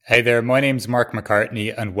Hey there, my name's Mark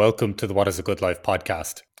McCartney and welcome to the What is a Good Life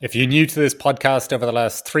podcast. If you're new to this podcast, over the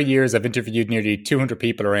last 3 years, I've interviewed nearly 200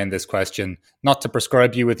 people around this question, not to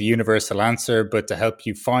prescribe you with a universal answer, but to help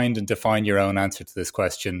you find and define your own answer to this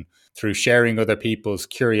question through sharing other people's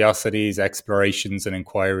curiosities, explorations, and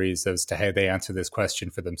inquiries as to how they answer this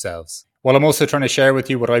question for themselves. While I'm also trying to share with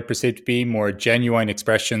you what I perceive to be more genuine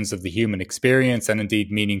expressions of the human experience and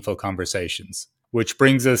indeed meaningful conversations. Which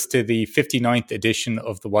brings us to the 59th edition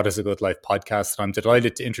of the What is a Good Life podcast. I'm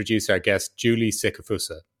delighted to introduce our guest, Julie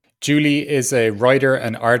Zickefoose. Julie is a writer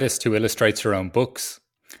and artist who illustrates her own books,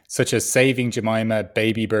 such as Saving Jemima,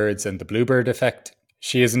 Baby Birds, and The Bluebird Effect.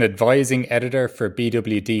 She is an advising editor for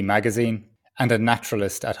BWD magazine and a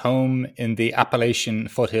naturalist at home in the Appalachian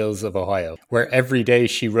foothills of Ohio, where every day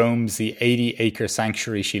she roams the 80-acre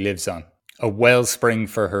sanctuary she lives on, a wellspring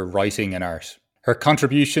for her writing and art. Her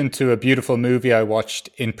contribution to a beautiful movie I watched,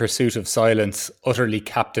 In Pursuit of Silence, utterly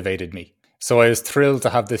captivated me. So I was thrilled to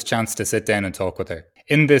have this chance to sit down and talk with her.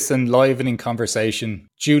 In this enlivening conversation,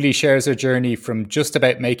 Julie shares her journey from just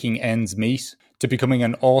about making ends meet to becoming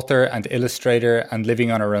an author and illustrator and living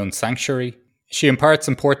on her own sanctuary. She imparts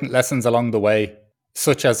important lessons along the way,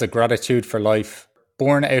 such as a gratitude for life,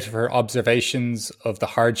 born out of her observations of the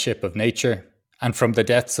hardship of nature and from the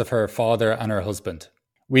deaths of her father and her husband.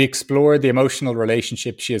 We explore the emotional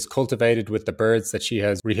relationship she has cultivated with the birds that she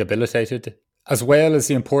has rehabilitated, as well as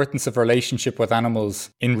the importance of relationship with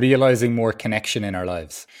animals in realizing more connection in our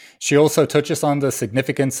lives. She also touches on the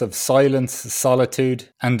significance of silence, solitude,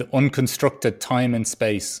 and unconstructed time and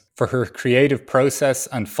space for her creative process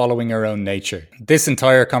and following her own nature. This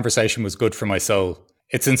entire conversation was good for my soul.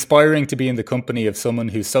 It's inspiring to be in the company of someone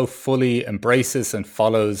who so fully embraces and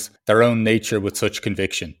follows their own nature with such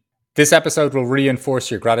conviction. This episode will reinforce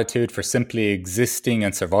your gratitude for simply existing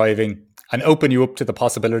and surviving and open you up to the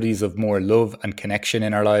possibilities of more love and connection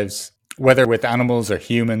in our lives, whether with animals or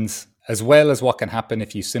humans, as well as what can happen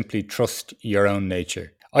if you simply trust your own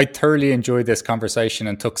nature. I thoroughly enjoyed this conversation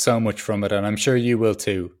and took so much from it, and I'm sure you will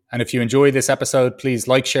too. And if you enjoy this episode, please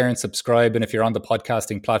like, share, and subscribe. And if you're on the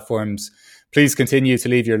podcasting platforms, please continue to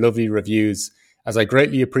leave your lovely reviews, as I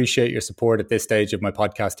greatly appreciate your support at this stage of my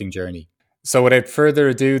podcasting journey. So without further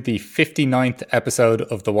ado, the 59th episode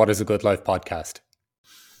of the What is a Good Life podcast.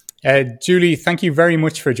 Julie, thank you very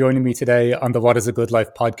much for joining me today on the What is a Good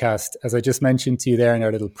Life podcast. As I just mentioned to you there in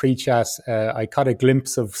our little pre-chat, I caught a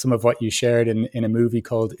glimpse of some of what you shared in a movie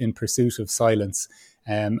called In Pursuit of Silence.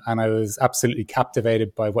 And I was absolutely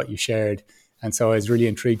captivated by what you shared. And so I was really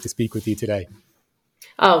intrigued to speak with you today.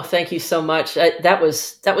 Oh, thank you so much. That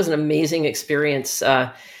was an amazing experience.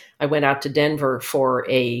 I went out to Denver for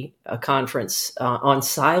a conference on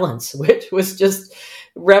silence, which was just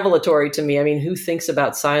revelatory to me. I mean, who thinks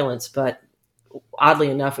about silence? But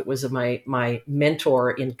oddly enough, it was my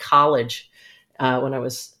mentor in college when I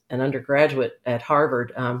was an undergraduate at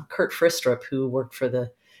Harvard, Kurt Fristrup, who worked for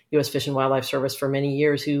the U.S. Fish and Wildlife Service for many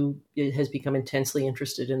years, who has become intensely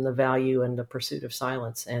interested in the value and the pursuit of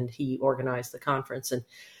silence. And he organized the conference. And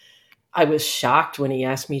I was shocked when he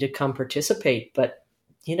asked me to come participate, but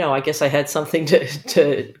I guess I had something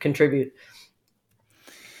to contribute.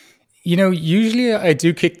 Usually I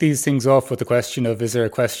do kick these things off with the question of, is there a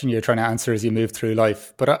question you're trying to answer as you move through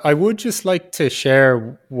life? But I would just like to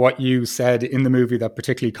share what you said in the movie that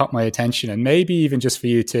particularly caught my attention, and maybe even just for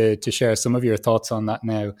you to share some of your thoughts on that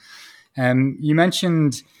now. You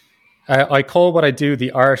mentioned, I call what I do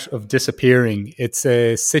the art of disappearing. It's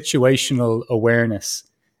a situational awareness.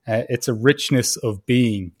 It's a richness of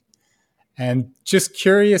being. And just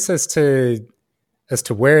curious as to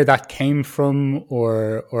where that came from,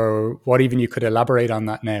 or what even you could elaborate on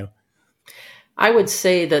that now. I would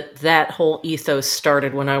say that whole ethos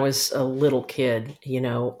started when I was a little kid,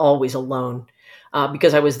 always alone,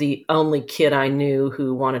 because I was the only kid I knew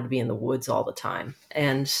who wanted to be in the woods all the time.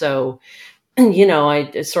 And so,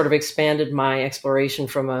 I sort of expanded my exploration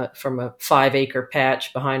from a 5-acre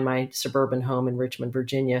patch behind my suburban home in Richmond,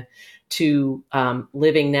 Virginia, to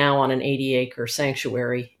living now on an 80-acre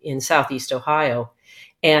sanctuary in Southeast Ohio.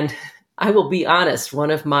 And I will be honest,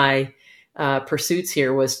 one of my pursuits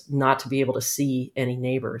here was not to be able to see any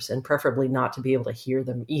neighbors, and preferably not to be able to hear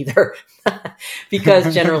them either.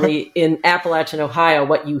 Because generally in Appalachian, Ohio,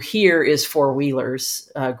 what you hear is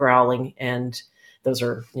four-wheelers growling, and those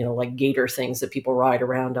are, like gator things that people ride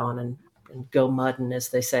around on and go mudding, as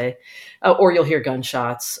they say. Or you'll hear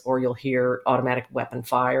gunshots, or you'll hear automatic weapon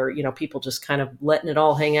fire, people just kind of letting it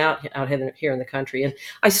all hang out here in the country. And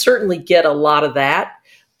I certainly get a lot of that,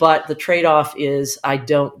 but the trade-off is I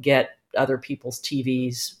don't get other people's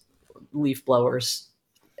TVs, leaf blowers,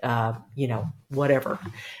 whatever.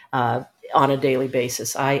 on a daily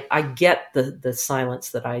basis. I get the silence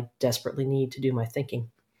that I desperately need to do my thinking.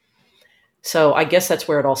 So I guess that's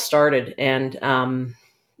where it all started. And,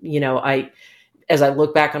 as I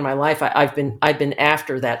look back on my life, I've been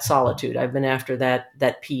after that solitude. I've been after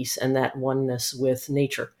that peace and that oneness with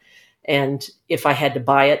nature. And if I had to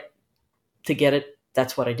buy it to get it,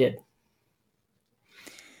 that's what I did.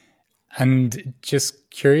 And just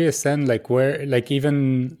curious then, like where, like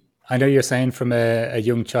even, I know you're saying from a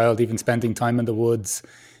young child, even spending time in the woods,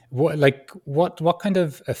 what kind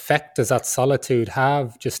of effect does that solitude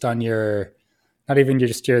have just on your, not even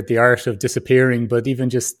the art of disappearing, but even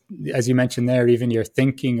just, as you mentioned there, even your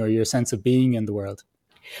thinking or your sense of being in the world?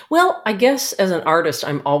 Well, I guess as an artist,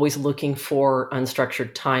 I'm always looking for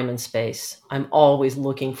unstructured time and space. I'm always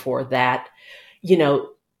looking for that,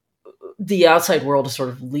 the outside world to sort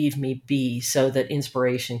of leave me be so that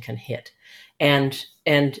inspiration can hit. And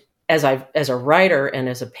as a writer and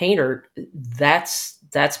as a painter, that's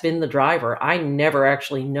been the driver. I never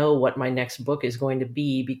actually know what my next book is going to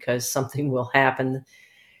be because something will happen,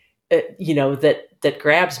 that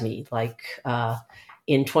grabs me. Like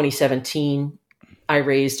in 2017, I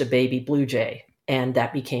raised a baby blue jay, and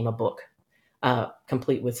that became a book,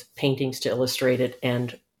 complete with paintings to illustrate it,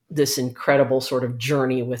 and this incredible sort of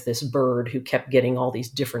journey with this bird who kept getting all these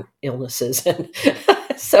different illnesses. And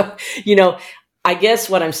so, I guess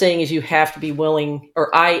what I'm saying is you have to be willing, or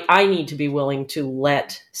I need to be willing to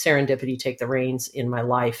let serendipity take the reins in my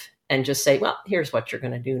life and just say, well, here's what you're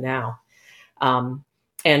going to do now.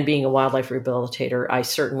 And being a wildlife rehabilitator, I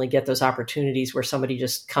certainly get those opportunities where somebody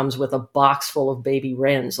just comes with a box full of baby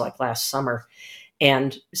wrens like last summer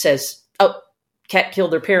and says, oh, cat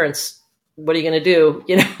killed their parents. What are you going to do?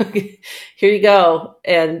 Here you go.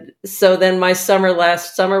 And so then my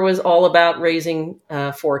last summer was all about raising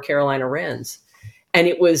 4 Carolina wrens. And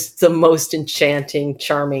it was the most enchanting,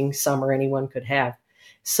 charming summer anyone could have.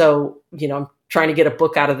 So, I'm trying to get a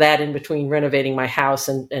book out of that in between renovating my house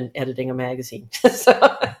and editing a magazine.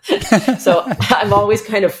 So I'm always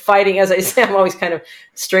kind of fighting, as I say, I'm always kind of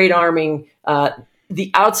straight arming the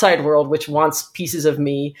outside world, which wants pieces of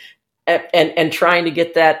me, and trying to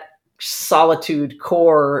get that solitude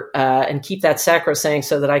core and keep that sacrosanct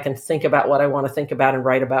so that I can think about what I want to think about and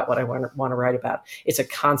write about what I want to write about. It's a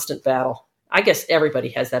constant battle. I guess everybody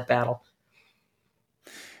has that battle.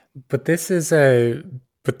 But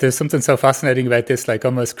there's something so fascinating about this, like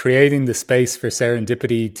almost creating the space for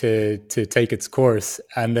serendipity to take its course.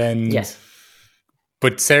 And then, yes.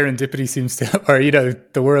 But serendipity seems to, or,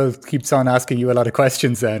 the world keeps on asking you a lot of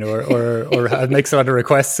questions then, or makes a lot of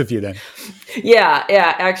requests of you then. Yeah,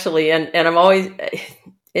 actually. And I'm always,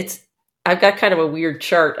 I've got kind of a weird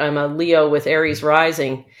chart. I'm a Leo with Aries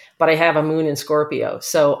rising, but I have a moon in Scorpio.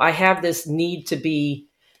 So I have this need to be,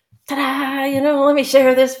 ta-da, let me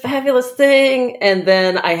share this fabulous thing. And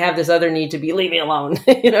then I have this other need to be, leave me alone,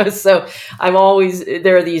 so I'm always,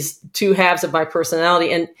 there are these two halves of my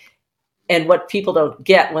personality. And what people don't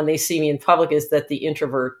get when they see me in public is that the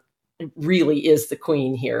introvert really is the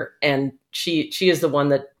queen here. And she is the one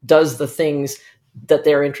that does the things that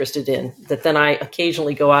they're interested in, that then I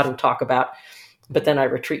occasionally go out and talk about, but then I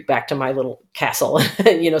retreat back to my little castle,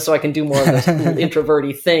 so I can do more of those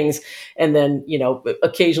introverty things, and then,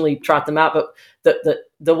 occasionally trot them out. But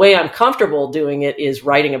the way I'm comfortable doing it is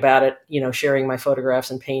writing about it, sharing my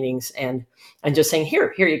photographs and paintings, and just saying,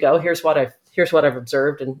 here you go. Here's what I've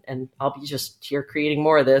observed, and I'll be just here creating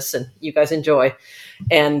more of this, and you guys enjoy.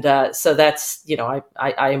 And so that's,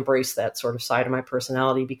 I embrace that sort of side of my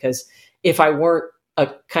personality, because if I weren't a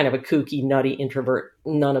kind of a kooky, nutty introvert,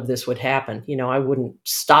 none of this would happen. I wouldn't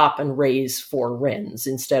stop and raise 4 wrens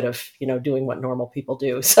instead of, doing what normal people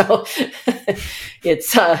do. So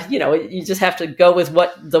it's, you just have to go with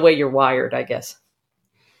the way you're wired, I guess.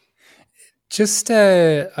 Just,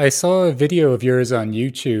 I saw a video of yours on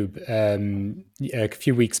YouTube a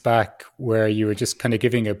few weeks back where you were just kind of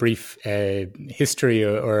giving a brief history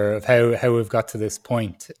or of how we've got to this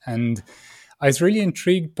point. And I was really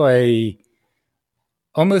intrigued by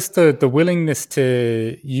almost the willingness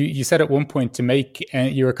to, you said at one point to make,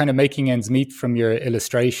 you were kind of making ends meet from your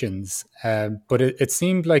illustrations. But it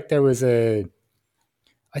seemed like there was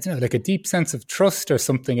like a deep sense of trust or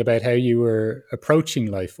something about how you were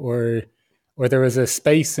approaching life, or there was a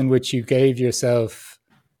space in which you gave yourself,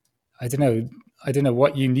 I don't know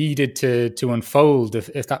what you needed to unfold,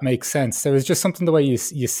 if that makes sense. There was just something the way you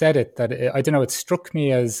said it that, it struck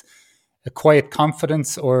me as a quiet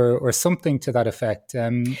confidence or something to that effect.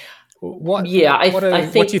 What do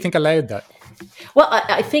you think allowed that? Well,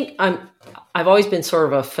 I think I've always been sort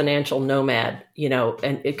of a financial nomad,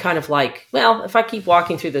 and it kind of like, well, if I keep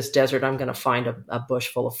walking through this desert, I'm going to find a bush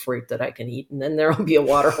full of fruit that I can eat, and then there will be a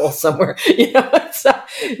water hole somewhere,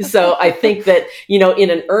 So I think that, in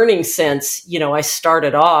an earning sense, I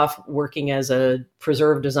started off working as a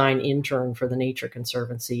preserve design intern for the Nature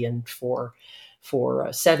Conservancy, and for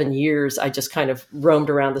 7 years, I just kind of roamed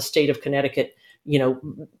around the state of Connecticut,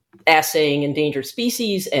 assaying endangered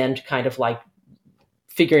species and kind of like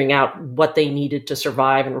figuring out what they needed to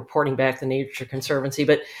survive and reporting back to the Nature Conservancy.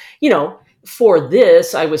 But, for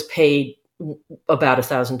this, I was paid about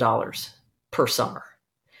 $1,000 per summer.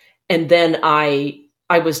 And then I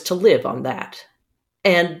was to live on that.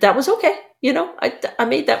 And that was okay. I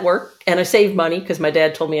made that work, and I saved money because my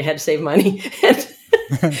dad told me I had to save money. And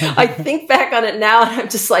I think back on it now, and I'm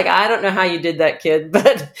just like, I don't know how you did that, kid.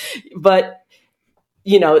 But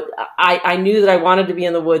I knew that I wanted to be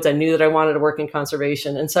in the woods. I knew that I wanted to work in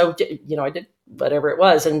conservation. And so, I did whatever it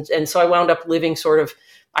was. And so I wound up living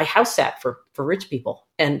I house sat for rich people.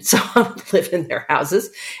 And so I would live in their houses.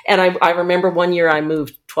 And I remember one year I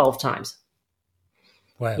moved 12 times.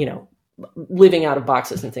 Wow. Living out of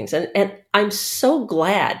boxes and things. And I'm so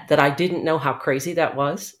glad that I didn't know how crazy that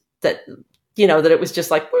was, that it was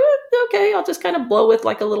just like, okay, I'll just kind of blow with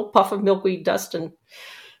like a little puff of milkweed dust and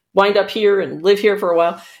wind up here and live here for a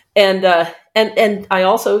while. And I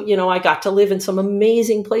also, I got to live in some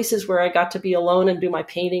amazing places where I got to be alone and do my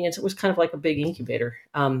painting. And so it was kind of like a big incubator.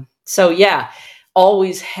 So yeah,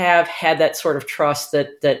 always have had that sort of trust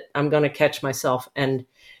that I'm going to catch myself. And,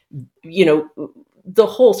 the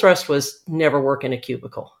whole thrust was never work in a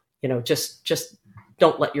cubicle, just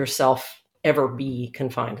don't let yourself ever be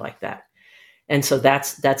confined like that. And so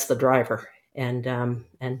that's the driver. And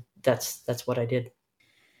that's what I did.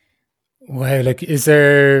 Wow,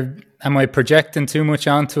 am I projecting too much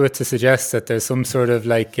onto it to suggest that there's some sort of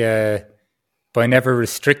by never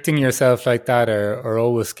restricting yourself like that, or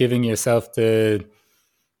always giving yourself the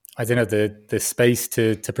space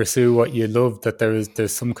to pursue what you love, that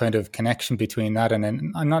there's some kind of connection between that,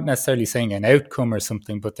 and I'm not necessarily saying an outcome or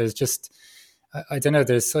something, but there's just, I don't know,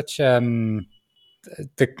 there's such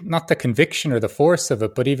not the conviction or the force of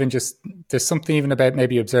it, but even just there's something even about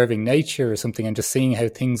maybe observing nature or something and just seeing how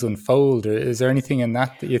things unfold. Or is there anything in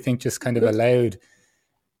that you think just kind of allowed?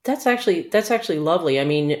 That's actually lovely. I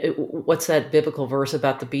mean, what's that biblical verse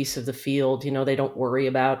about the beasts of the field? They don't worry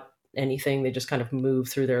about anything. They just kind of move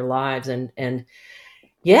through their lives. And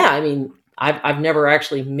yeah, I mean, I've never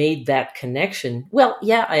actually made that connection. Well,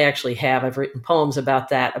 yeah, I actually have. I've written poems about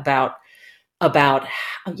that, about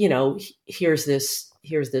here's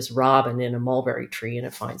this robin in a mulberry tree, and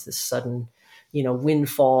it finds this sudden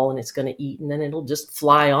windfall, and it's going to eat, and then it'll just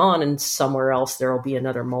fly on, and somewhere else there will be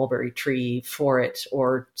another mulberry tree for it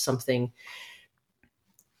or something.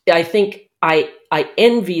 I think I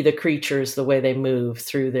envy the creatures, the way they move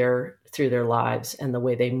through their lives and the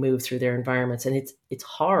way they move through their environments. And it's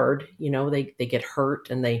hard, they get hurt,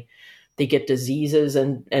 and they get diseases,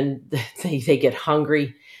 and they get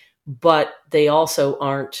hungry, but they also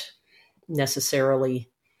aren't necessarily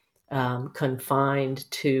confined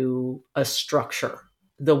to a structure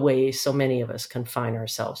the way so many of us confine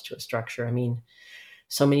ourselves to a structure. I mean,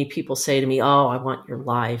 so many people say to me, "Oh, I want your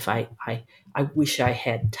life. I wish I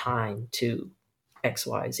had time to X,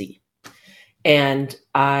 Y, Z." And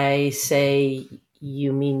I say,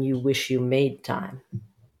 you mean you wish you made time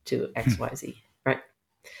to X, Y, Z, right?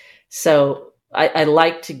 So I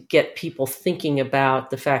like to get people thinking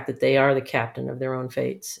about the fact that they are the captain of their own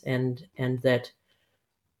fates, and that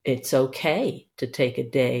it's okay to take a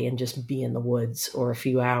day and just be in the woods or a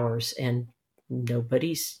few hours, and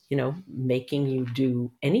nobody's, making you do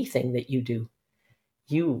anything that you do.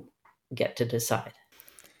 You get to decide.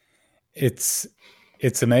 It's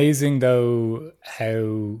amazing though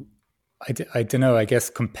how I don't know, I guess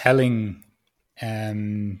compelling. I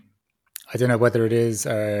don't know whether it is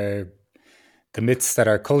the myths that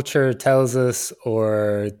our culture tells us,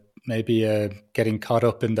 or maybe getting caught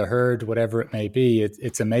up in the herd, whatever it may be.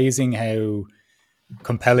 It's amazing how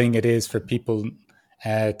compelling it is for people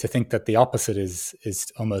to think that the opposite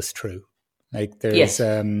is almost true. Like there's,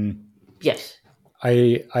 yes.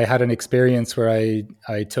 I had an experience where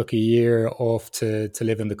I took a year off to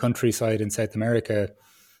live in the countryside in South America.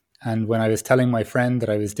 And when I was telling my friend that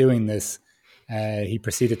I was doing this, he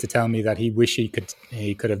proceeded to tell me that he wished he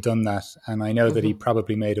could have done that. And I know that he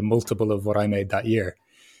probably made a multiple of what I made that year.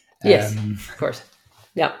 Yes, of course.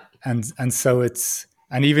 Yeah. And so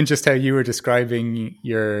and even just how you were describing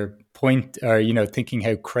your point, or, thinking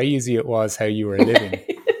how crazy it was how you were living.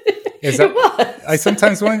 Is It that, was. I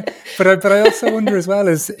sometimes wonder, but I also wonder as well,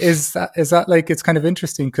 is that like, it's kind of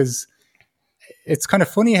interesting because it's kind of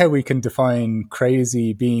funny how we can define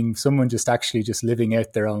crazy being someone just actually just living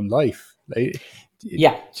out their own life. Like,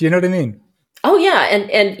 Yeah. do you know what I mean? Oh yeah.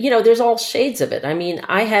 And, there's all shades of it. I mean,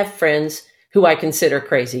 I have friends who I consider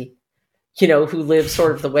crazy, who live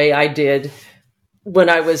sort of the way I did when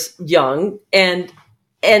I was young. And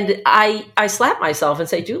I slap myself and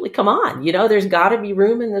say, Julie, come on, there's got to be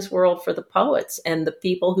room in this world for the poets and the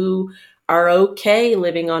people who are okay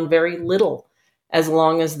living on very little as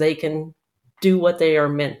long as they can do what they are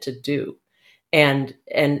meant to do. And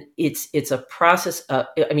it's a process of,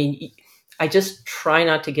 I mean, I just try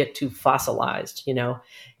not to get too fossilized,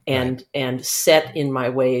 Right. and set in my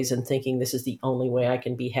ways and thinking this is the only way I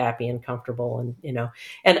can be happy and comfortable.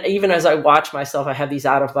 And even as I watch myself, I have these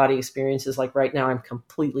out of body experiences. Like right now, I'm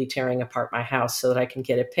completely tearing apart my house so that I can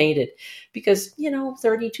get it painted because,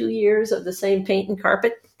 32 years of the same paint and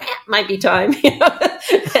carpet might be time,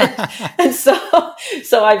 and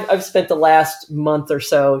so I've spent the last month or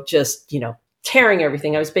so just, tearing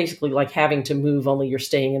everything. I was basically like having to move, only you're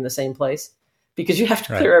staying in the same place because you have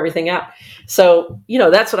to Right. clear everything out. So,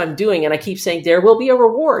 that's what I'm doing. And I keep saying there will be a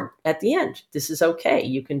reward at the end. This is okay.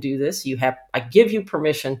 You can do this. I give you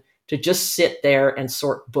permission to just sit there and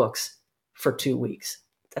sort books for 2 weeks.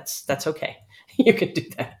 That's okay. You can do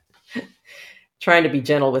that. Trying to be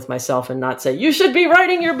gentle with myself and not say, you should be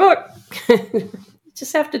writing your book. You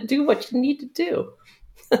just have to do what you need to do.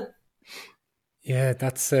 Yeah,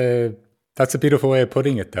 that's a beautiful way of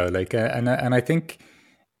putting it, though. Like, and I think,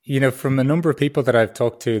 from a number of people that I've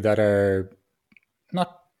talked to that are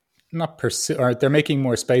not pursue, or they're making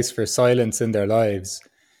more space for silence in their lives.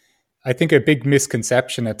 I think a big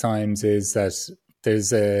misconception at times is that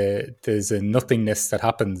there's a nothingness that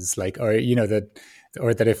happens, like, or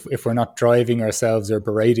that if we're not driving ourselves or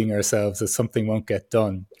berating ourselves, that something won't get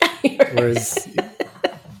done. Right. Whereas,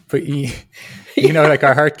 but like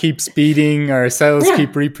our heart keeps beating, our cells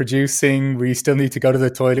keep reproducing, we still need to go to the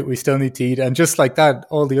toilet, we still need to eat, and just like that,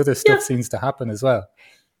 all the other stuff seems to happen as well.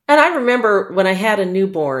 And I remember when I had a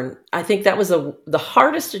newborn, I think that was the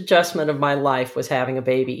hardest adjustment of my life, was having a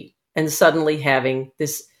baby and suddenly having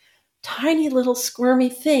this tiny little squirmy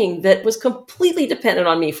thing that was completely dependent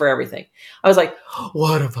on me for everything. I was like,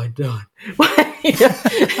 what have I done?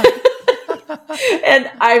 And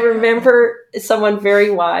I remember someone very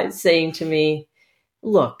wise saying to me,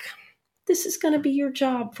 look, this is going to be your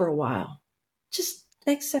job for a while. Just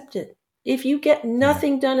accept it. If you get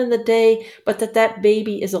nothing done in the day, but that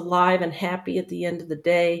baby is alive and happy at the end of the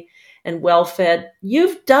day and well fed,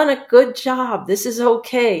 you've done a good job. This is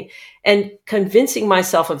okay. And convincing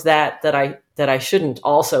myself of that I shouldn't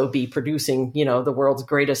also be producing, the world's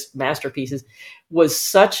greatest masterpieces, was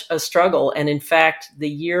such a struggle. And in fact, the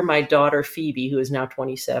year my daughter Phoebe, who is now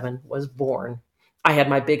 27, was born, I had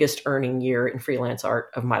my biggest earning year in freelance art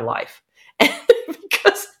of my life.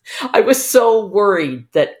 Because I was so worried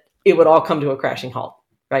that it would all come to a crashing halt,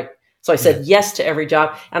 right? So I said yes to every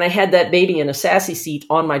job. And I had that baby in a sassy seat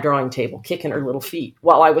on my drawing table, kicking her little feet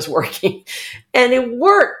while I was working. And it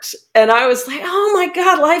worked. And I was like, oh my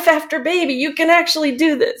God, life after baby, you can actually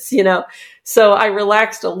do this, So I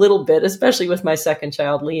relaxed a little bit, especially with my second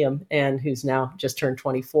child, Liam, and who's now just turned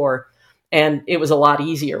 24. And it was a lot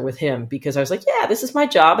easier with him because I was like, yeah, this is my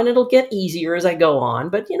job and it'll get easier as I go on.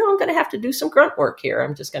 But, I'm going to have to do some grunt work here.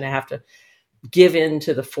 I'm just going to have to give in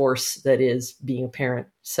to the force that is being a parent.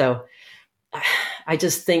 So I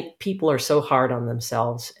just think people are so hard on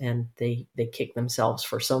themselves and they kick themselves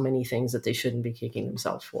for so many things that they shouldn't be kicking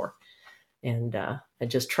themselves for. And I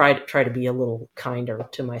just try to be a little kinder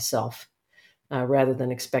to myself rather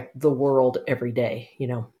than expect the world every day,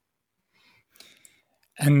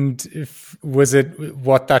 And was it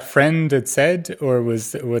what that friend had said, or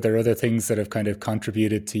were there other things that have kind of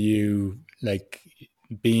contributed to you, like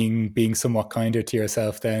being somewhat kinder to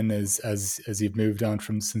yourself then as you've moved on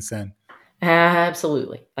from since then?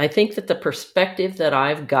 Absolutely. I think that the perspective that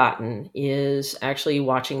I've gotten is actually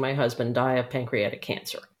watching my husband die of pancreatic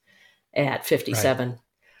cancer at 57. Right.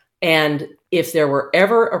 And if there were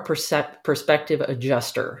ever a perspective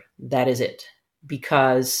adjuster, that is it.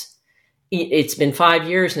 Because it's been 5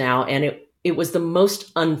 years now, and it was the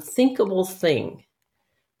most unthinkable thing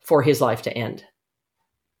for his life to end.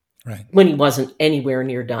 Right. When he wasn't anywhere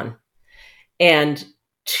near done. And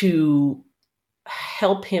to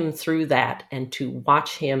help him through that and to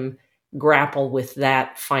watch him grapple with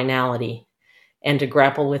that finality and to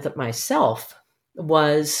grapple with it myself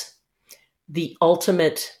was the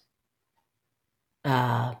ultimate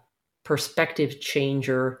perspective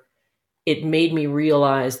changer. It made me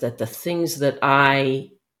realize that the things that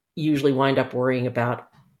I usually wind up worrying about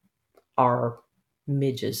are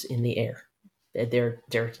midges in the air.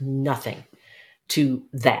 There's nothing to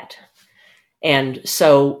that. And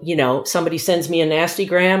so, somebody sends me a nasty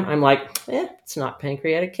gram. I'm like, it's not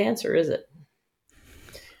pancreatic cancer, is it?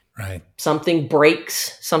 Right. Something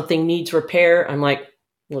breaks, something needs repair. I'm like,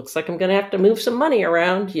 looks like I'm going to have to move some money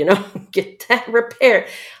around, get that repaired.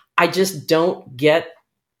 I just don't get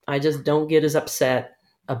as upset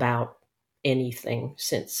about anything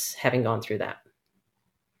since having gone through that.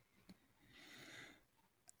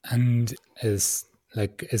 And is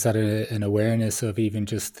that an awareness of even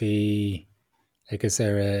just the, is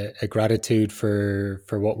there a gratitude for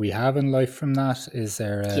what we have in life from that? Is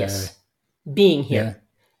there yes, being here,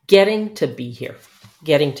 getting to be here.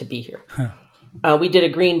 Huh. We did a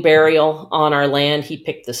green burial on our land. He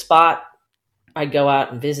picked the spot. I'd go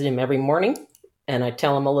out and visit him every morning, and I'd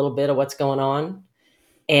tell him a little bit of what's going on.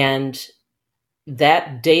 And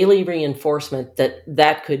that daily reinforcement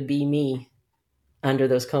that could be me under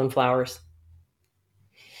those coneflowers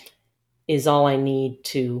is all I need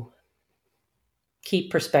to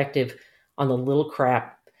keep perspective on the little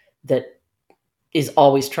crap that is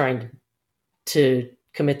always trying to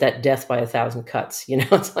commit that death by 1,000 cuts.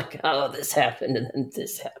 It's like, oh, this happened and then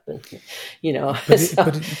this happened.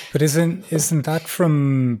 But isn't that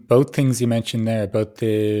from both things you mentioned there about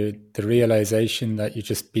the realization that you're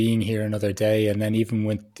just being here another day, and then even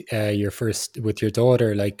with with your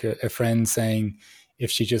daughter, like a friend saying,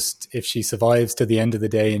 if she survives to the end of the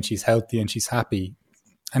day and she's healthy and she's happy.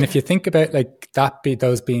 And if you think about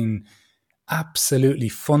those being absolutely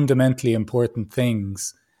fundamentally important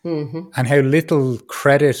things, mm-hmm. and how little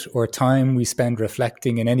credit or time we spend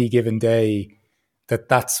reflecting in any given day,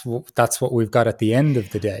 that's what we've got at the end of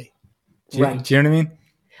the day. Do you know what I mean?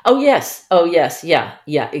 Oh yes. Yeah,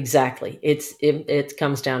 exactly. It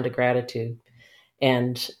comes down to gratitude.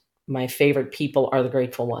 And my favorite people are the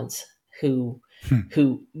grateful ones who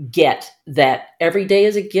get that every day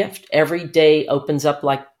is a gift. Every day opens up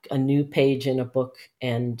like a new page in a book,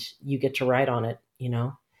 and you get to write on it,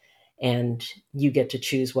 and you get to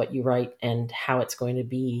choose what you write and how it's going to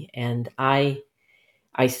be. And I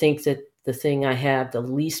think that the thing I have the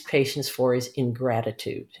least patience for is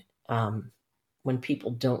ingratitude. When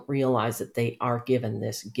people don't realize that they are given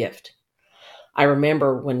this gift. I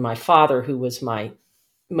remember when my father, who was my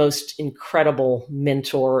most incredible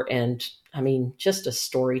mentor and just a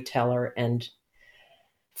storyteller and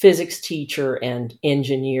physics teacher and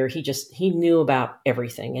engineer, he knew about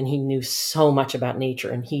everything, and he knew so much about nature,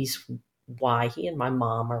 and he's why he and my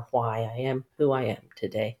mom are why I am who I am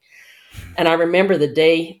today. And I remember the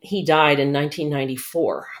day he died in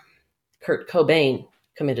 1994, Kurt Cobain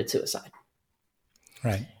committed suicide.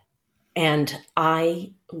 Right. And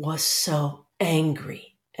I was so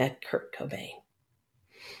angry at Kurt Cobain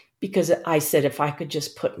because I said, if I could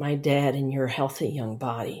just put my dad in your healthy young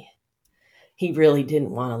body, he really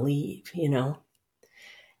didn't want to leave,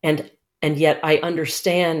 and yet I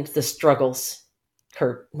understand the struggles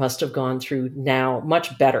Kurt must have gone through now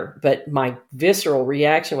much better. But my visceral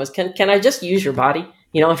reaction was, can I just use your body?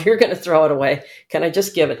 If you're going to throw it away, can I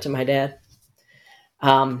just give it to my dad?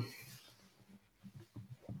 And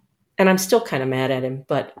I'm still kind of mad at him,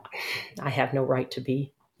 but I have no right to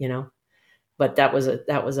be, but that was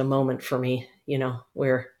a moment for me,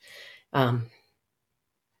 where,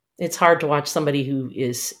 it's hard to watch somebody who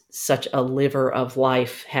is such a liver of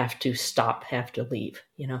life have to leave,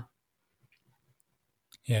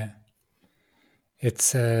 Yeah. It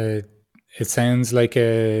sounds like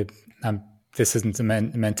this isn't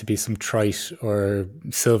meant to be some trite or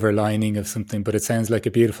silver lining of something, but it sounds like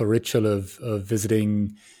a beautiful ritual of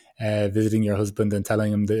visiting your husband and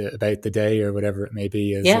telling him about the day or whatever it may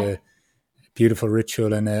be as a beautiful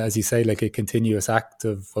ritual. And as you say, like a continuous act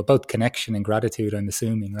of both connection and gratitude, I'm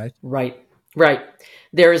assuming, right? Right.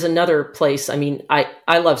 There is another place. I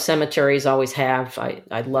love cemeteries, always have.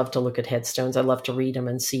 I love to look at headstones. I love to read them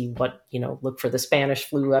and see what, look for the Spanish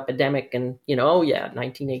flu epidemic and,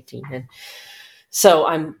 1918. And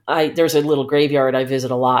so there's a little graveyard I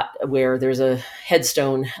visit a lot where there's a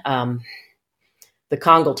headstone, the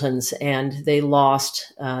Congletons, and they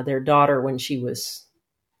lost their daughter when she was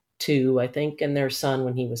 2, I think, and their son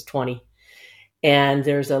when he was 20. And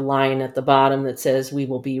there's a line at the bottom that says, "We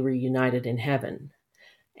will be reunited in heaven."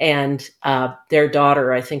 And their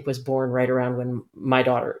daughter, I think, was born right around when my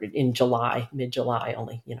daughter, in July, mid-July,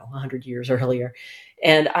 only, 100 years earlier.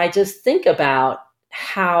 And I just think about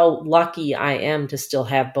how lucky I am to still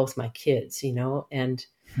have both my kids,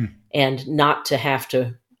 and not to have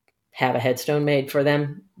have a headstone made for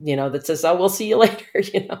them, that says, "Oh, we'll see you later."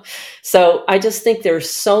 So I just think there's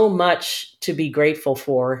so much to be grateful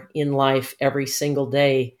for in life every single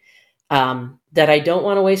day, that I don't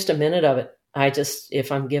want to waste a minute of it.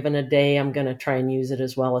 If I'm given a day, I'm going to try and use it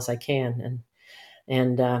as well as I can,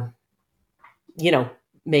 and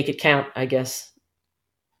make it count, I guess.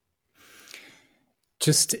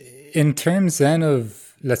 Just in terms then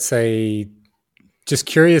of, let's say, just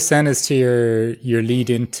curious then as to your lead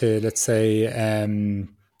into, let's say,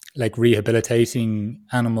 like rehabilitating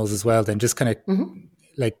animals as well, then just kind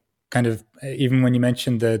of even when you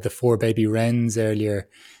mentioned the 4 baby wrens earlier,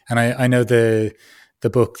 and I know the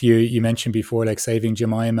book you mentioned before, like Saving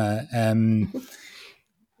Jemima,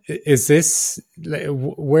 is this,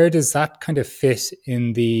 where does that kind of fit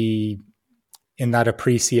in that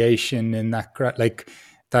appreciation, in that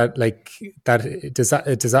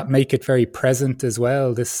does that make it very present as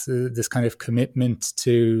well, this kind of commitment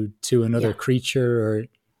to another creature? Or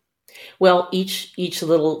well, each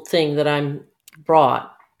little thing that I'm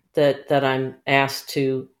brought, that I'm asked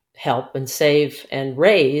to help and save and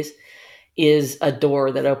raise, is a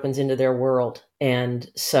door that opens into their world. And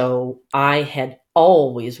so I had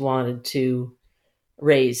always wanted to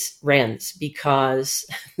raise wrens, because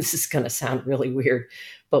this is going to sound really weird,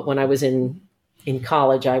 but when I was in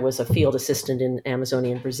college, I was a field assistant in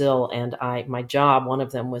Amazonian Brazil, and my job, one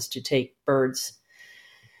of them, was to take birds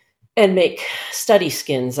and make study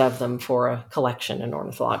skins of them for a collection, an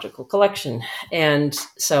ornithological collection. And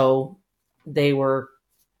so they were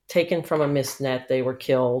taken from a mist net, they were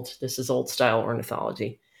killed. This is old style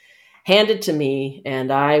ornithology. Handed to me,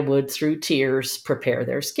 and I would, through tears, prepare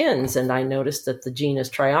their skins. And I noticed that the genus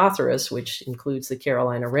Triotherus, which includes the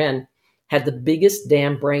Carolina wren, had the biggest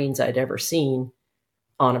damn brains I'd ever seen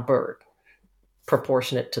on a bird,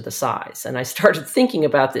 proportionate to the size. And I started thinking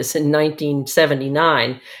about this in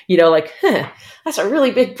 1979, that's a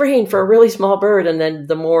really big brain for a really small bird. And then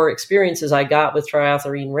the more experiences I got with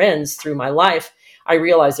triotherine wrens through my life, I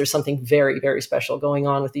realized there's something very, very special going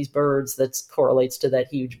on with these birds that correlates to that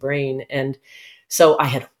huge brain. And so I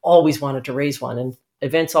had always wanted to raise one, and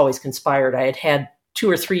events always conspired. I had 2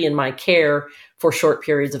 or 3 in my care for short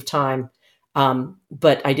periods of time,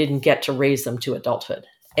 but I didn't get to raise them to adulthood.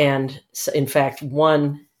 And so, in fact,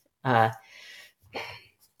 one,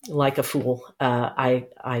 like a fool,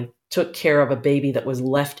 I took care of a baby that was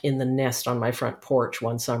left in the nest on my front porch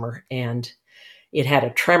one summer, and it had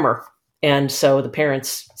a tremor. And so the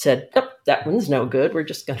parents said, "Oh, that one's no good. We're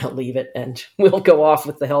just going to leave it, and we'll go off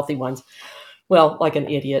with the healthy ones." Well, like an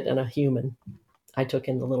idiot and a human, I took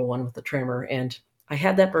in the little one with the tremor, and I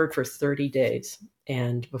had that bird for 30 days,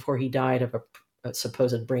 and before he died of a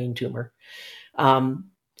supposed brain tumor.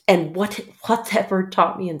 And what that bird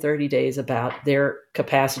taught me in 30 days about their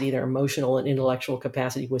capacity, their emotional and intellectual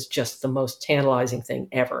capacity, was just the most tantalizing thing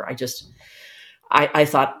ever. I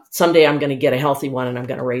thought someday I'm going to get a healthy one and I'm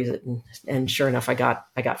going to raise it. And sure enough, I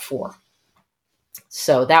got 4.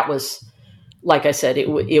 So that was, like I said,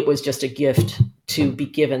 it was just a gift to be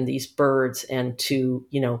given these birds and to,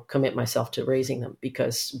 commit myself to raising them,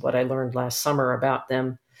 because what I learned last summer about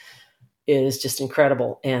them is just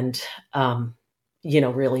incredible. And,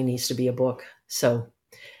 really needs to be a book. So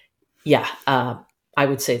yeah, I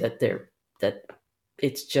would say that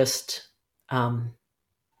it's just,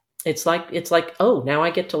 it's like, oh, now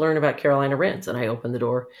I get to learn about Carolina wrens, and I open the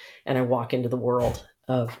door and I walk into the world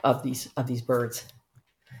of these birds.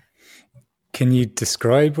 Can you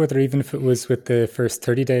describe whether, even if it was with the first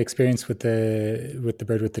 30-day experience with the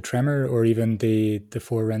bird with the tremor, or even the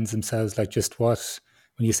 4 wrens themselves, like just what,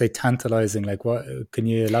 when you say tantalizing, like what, can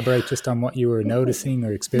you elaborate just on what you were noticing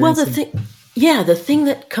or experiencing? Well, the thing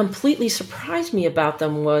that completely surprised me about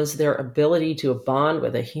them was their ability to bond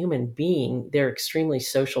with a human being. They're extremely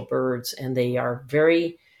social birds, and they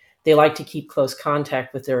like to keep close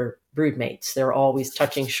contact with their broodmates. They're always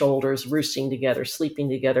touching shoulders, roosting together, sleeping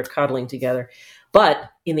together, cuddling together.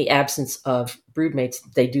 But in the absence of broodmates,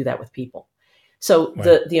 they do that with people. So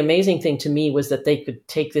wow. The amazing thing to me was that they could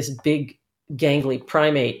take this big, gangly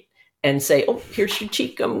primate and say, "Oh, here's your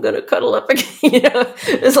cheek. I'm going to cuddle up again."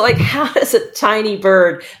 It's like, how does a tiny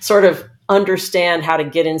bird sort of understand how to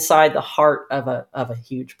get inside the heart of a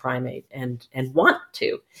huge primate and want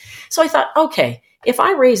to? So I thought, okay, if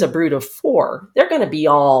I raise a brood of 4, they're going to be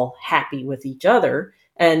all happy with each other,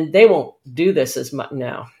 and they won't do this as much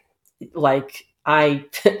now. Like I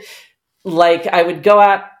would go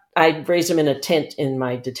out, I'd raise them in a tent in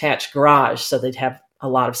my detached garage, so they'd have a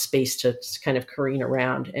lot of space to kind of careen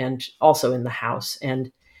around, and also in the house.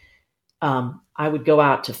 And I would go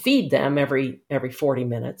out to feed them every 40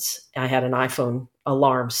 minutes. I had an iPhone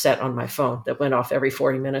alarm set on my phone that went off every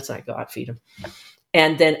 40 minutes. And I'd go out, feed them.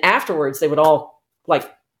 And then afterwards, they would all like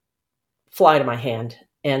fly to my hand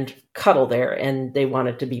and cuddle there. And they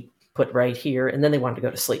wanted to be put right here. And then they wanted to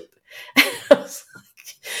go to sleep. I was like,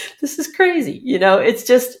 this is crazy. It's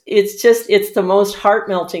the most heart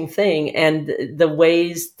melting thing. And the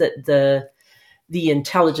ways that the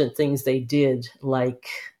intelligent things they did, like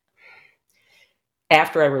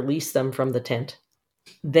after I released them from the tent,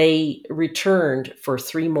 they returned for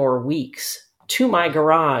 3 more weeks to my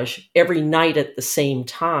garage every night at the same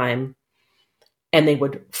time. And they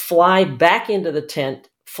would fly back into the tent,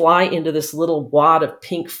 fly into this little wad of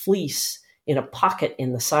pink fleece in a pocket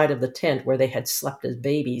in the side of the tent where they had slept as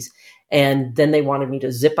babies. And then they wanted me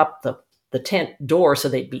to zip up the tent door so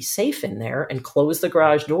they'd be safe in there and close the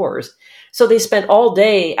garage doors. So they spent all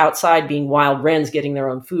day outside being wild wrens getting their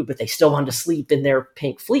own food, but they still wanted to sleep in their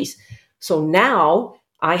pink fleece. So now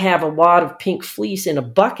I have a wad of pink fleece in a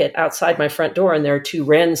bucket outside my front door, and there are 2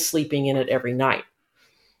 wrens sleeping in it every night.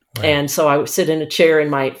 Right. And so I would sit in a chair in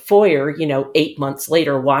my foyer, 8 months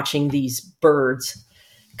later, watching these birds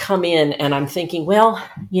come in. And I'm thinking, well,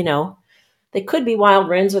 they could be wild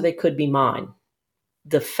wrens or they could be mine.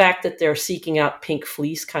 The fact that they're seeking out pink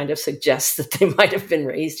fleece kind of suggests that they might have been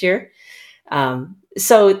raised here.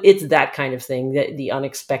 So it's that kind of thing, the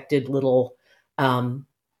unexpected little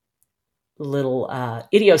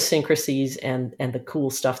idiosyncrasies and the cool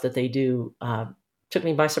stuff that they do took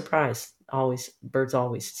me by surprise. Birds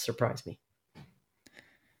always surprise me.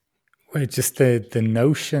 Well, just the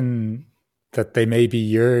notion that they may be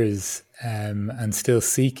yours and still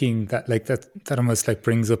seeking that, like that almost like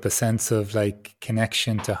brings up a sense of like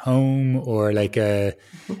connection to home or like an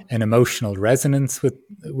emotional resonance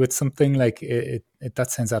with something like it.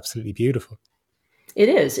 That sounds absolutely beautiful. It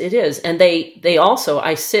is. And they also,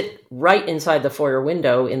 I sit right inside the foyer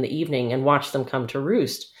window in the evening and watch them come to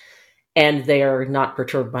roost. And they are not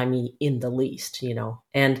perturbed by me in the least,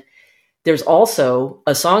 And there's also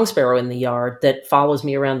a song sparrow in the yard that follows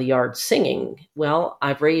me around the yard singing. Well,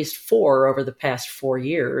 I've raised 4 over the past 4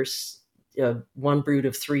 years, 1 brood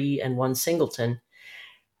of 3 and 1 singleton.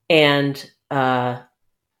 And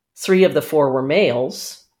 3 of the 4 were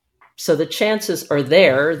males. So the chances are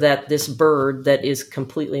there that this bird that is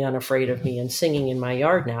completely unafraid of me and singing in my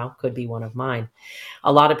yard now could be one of mine.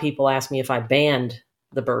 A lot of people ask me if I banned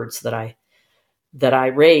the birds that I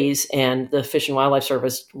raise, and the Fish and Wildlife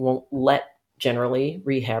Service won't let generally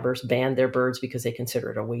rehabbers ban their birds because they consider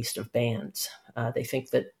it a waste of bands. They think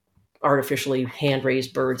that artificially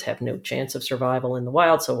hand-raised birds have no chance of survival in the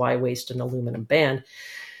wild, so why waste an aluminum band?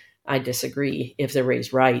 I disagree. If they're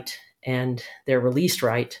raised right and they're released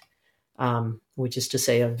right, which is to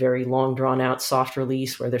say a very long, drawn-out, soft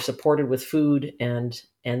release where they're supported with food and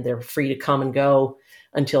they're free to come and go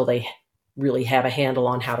until they really have a handle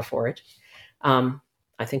on how to forage.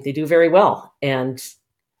 I think they do very well. And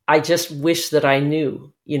I just wish that I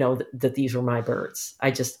knew, that these were my birds.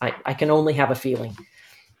 I can only have a feeling.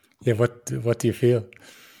 Yeah. What do you feel?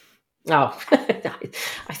 Oh,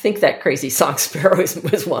 I think that crazy song sparrow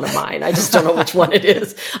was one of mine. I just don't know which one it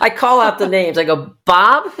is. I call out the names. I go,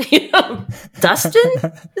 Bob, Dustin, is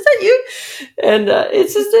that you? And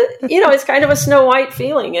it's just, it's kind of a Snow White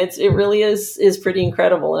feeling. It really is pretty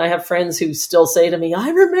incredible. And I have friends who still say to me, I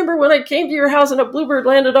remember when I came to your house and a bluebird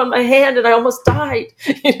landed on my hand and I almost died.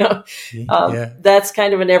 That's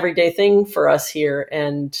kind of an everyday thing for us here.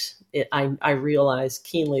 And I realize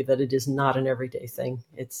keenly that it is not an everyday thing.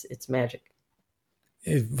 It's magic.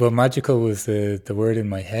 Well, magical was the word in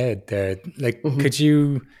my head there. Like, could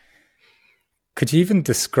you even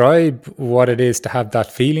describe what it is to have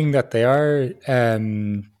that feeling that they are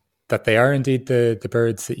indeed the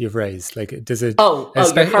birds that you've raised? Like, does it? Your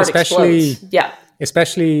heart explodes. Yeah.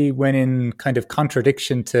 Especially when in kind of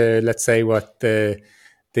contradiction to, let's say, what the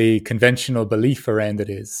conventional belief around it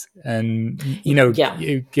is. And,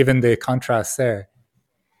 given the contrast there.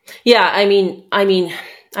 Yeah. I mean,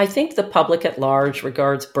 I think the public at large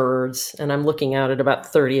regards birds, and I'm looking out at about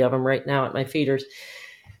 30 of them right now at my feeders.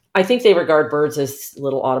 I think they regard birds as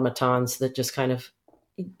little automatons that just kind of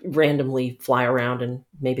randomly fly around and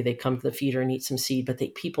maybe they come to the feeder and eat some seed, but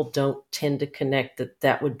people don't tend to connect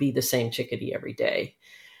that would be the same chickadee every day,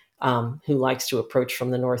 who likes to approach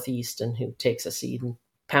from the northeast and who takes a seed and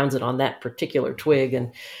pounds it on that particular twig.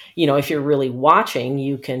 And, if you're really watching,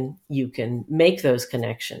 you can make those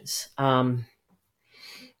connections.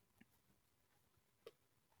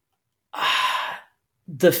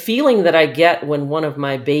 The feeling that I get when one of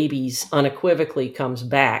my babies unequivocally comes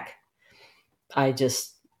back, I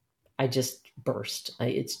just burst.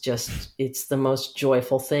 It's the most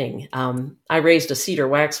joyful thing. I raised a cedar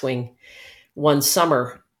waxwing one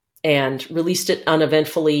summer and released it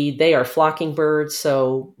uneventfully. They are flocking birds.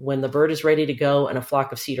 So when the bird is ready to go and a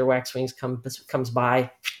flock of cedar waxwings comes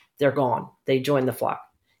by, they're gone. They join the flock.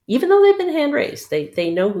 Even though they've been hand raised,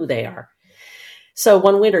 they know who they are. So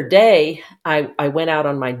one winter day, I went out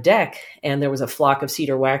on my deck and there was a flock of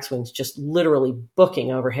cedar waxwings just literally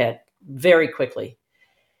booking overhead very quickly.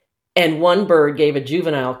 And one bird gave a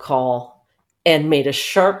juvenile call and made a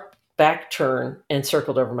sharp back turn and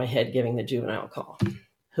circled over my head, giving the juvenile call.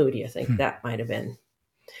 Who do you think that might have been?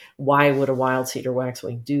 Why would a wild cedar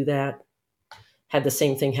waxwing do that? Had the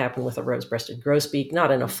same thing happen with a rose-breasted grosbeak,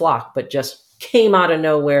 not in a flock, but just came out of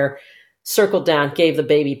nowhere, circled down, gave the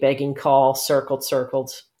baby begging call, circled,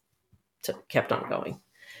 kept on going.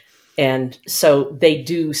 And so they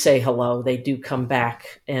do say hello. They do come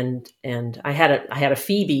back. And I had a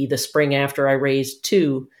Phoebe the spring after I raised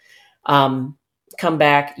two, come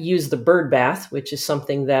back, use the bird bath, which is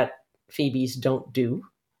something that Phoebes don't do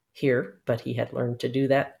here, but he had learned to do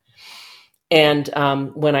that. And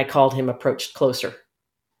when I called him, approached closer,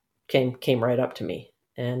 came right up to me.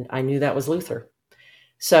 And I knew that was Luther.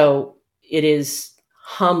 So it is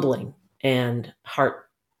humbling and heart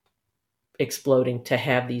exploding to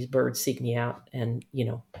have these birds seek me out. And,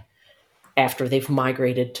 after they've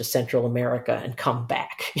migrated to Central America and come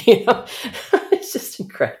back, it's just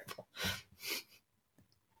incredible.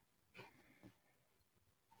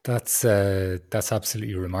 That's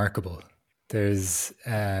absolutely remarkable. There's,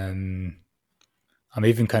 I'm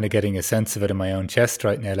even kind of getting a sense of it in my own chest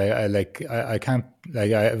right now. I can't,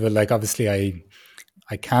 obviously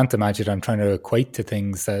I can't imagine. I'm trying to equate to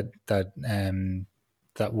things that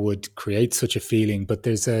would create such a feeling. But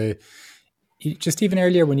there's just even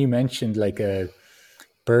earlier when you mentioned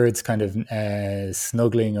birds kind of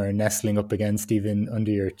snuggling or nestling up against even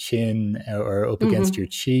under your chin or up against your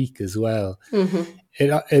cheek as well. Mm-hmm.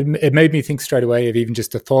 It made me think straight away of even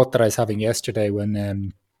just a thought that I was having yesterday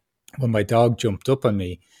when my dog jumped up on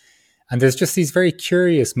me. And there's just these very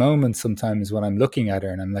curious moments sometimes when I'm looking at her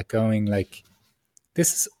and I'm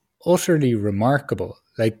this is utterly remarkable.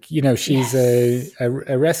 She's yes.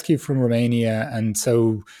 a rescue from Romania. And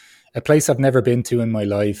so a place I've never been to in my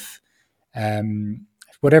life.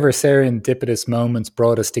 Whatever serendipitous moments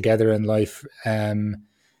brought us together in life. And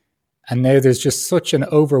now there's just such an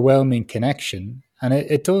overwhelming connection. And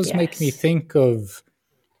it does yes. make me think of,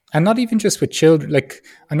 and not even just with children,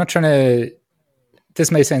 I'm not trying to,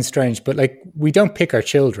 this may sound strange, but we don't pick our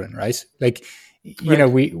children, right?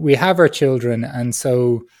 We have our children. And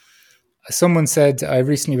so someone said, I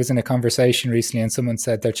recently was in a conversation and someone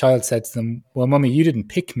said their child said to them, well, Mummy, you didn't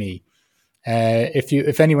pick me.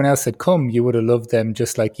 If anyone else had come, you would have loved them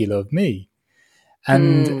just like you love me.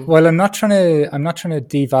 And while I'm not trying to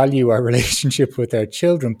devalue our relationship with our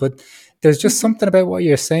children, but there's just something about what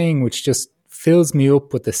you're saying which just fills me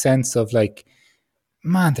up with the sense of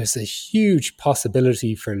man, there's a huge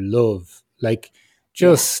possibility for love,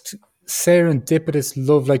 serendipitous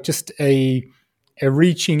love, just a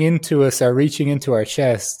reaching into us or reaching into our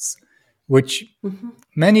chests, which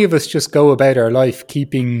many of us just go about our life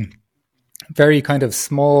keeping very kind of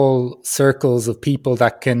small circles of people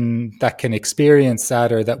that can experience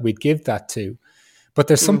that or that we'd give that to. But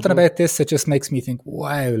there's something about this that just makes me think,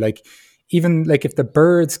 wow, even if the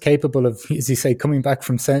bird's capable of, as you say, coming back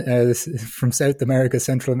from South America,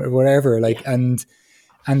 Central America, wherever, and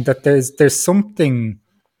that there's something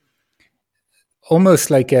almost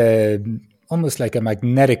like a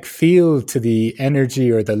magnetic field to the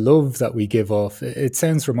energy or the love that we give off. It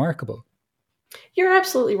sounds remarkable. You're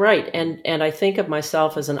absolutely right. And I think of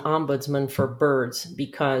myself as an ombudsman for birds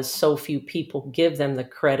because so few people give them the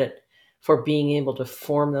credit for being able to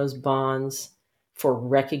form those bonds, for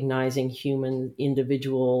recognizing human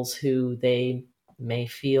individuals who they may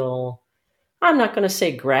feel, I'm not going to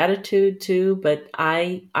say gratitude to, but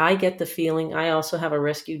I get the feeling. I also have a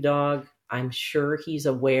rescue dog. I'm sure he's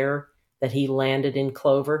aware that he landed in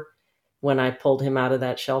clover when I pulled him out of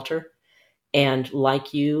that shelter. And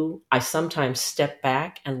like you, I sometimes step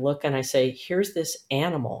back and look and I say, here's this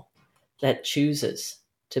animal that chooses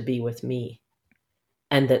to be with me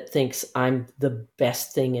and that thinks I'm the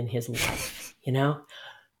best thing in his life, No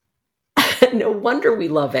wonder we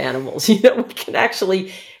love animals.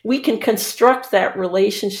 We can construct that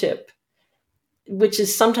relationship, which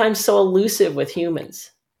is sometimes so elusive with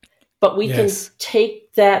humans. But we can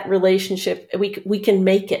take that relationship, we can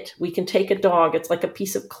make it. We can take a dog, it's like a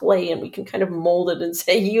piece of clay, and we can kind of mold it and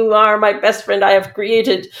say, you are my best friend I have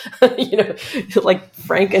created, like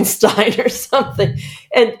Frankenstein or something.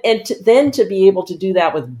 And then to be able to do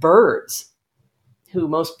that with birds, who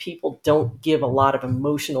most people don't give a lot of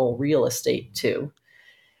emotional real estate to,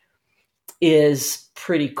 is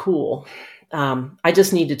pretty cool. I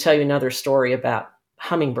just need to tell you another story about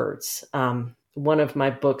hummingbirds. One of my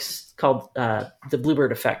books called The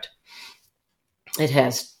Bluebird Effect. It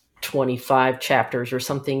has 25 chapters or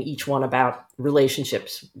something, each one about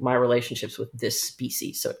relationships, my relationships with this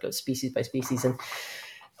species. So it goes species by species. And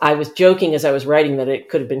I was joking as I was writing that it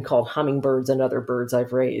could have been called Hummingbirds and Other Birds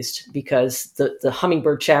I've Raised, because the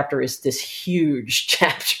hummingbird chapter is this huge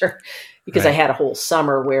chapter, because I had a whole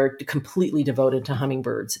summer where completely devoted to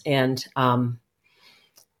hummingbirds. And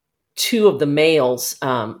two of the males,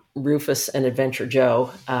 Rufus and Adventure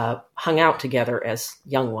Joe, hung out together as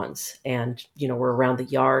young ones, and, were around the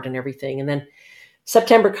yard and everything. And then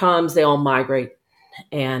September comes, they all migrate,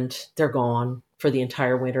 and they're gone for the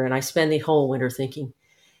entire winter. And I spend the whole winter thinking,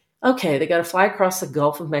 okay, they got to fly across the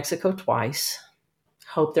Gulf of Mexico twice.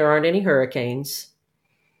 Hope there aren't any hurricanes.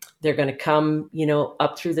 They're going to come,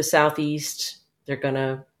 up through the southeast. They're going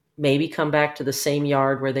to maybe come back to the same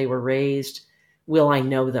yard where they were raised. Will I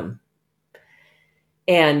know them?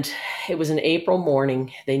 And it was an April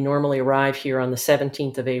morning. They normally arrive here on the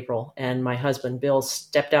 17th of April. And my husband, Bill,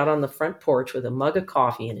 stepped out on the front porch with a mug of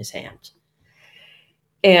coffee in his hand.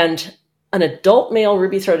 And an adult male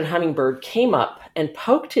ruby-throated hummingbird came up and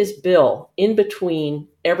poked his bill in between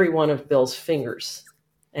every one of Bill's fingers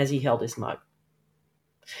as he held his mug.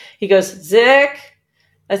 He goes, "Zick,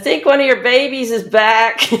 I think one of your babies is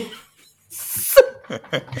back."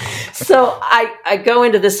 So I go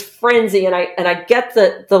into this frenzy, and I get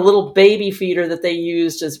the little baby feeder that they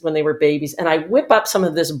used as when they were babies, and I whip up some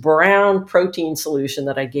of this brown protein solution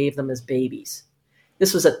that I gave them as babies.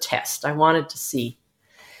 This was a test. I wanted to see.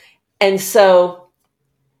 And so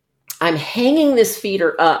I'm hanging this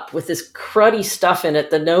feeder up with this cruddy stuff in it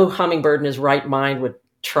that no hummingbird in his right mind would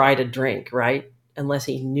try to drink, right? Unless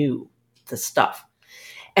he knew the stuff.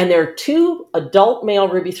 And there are two adult male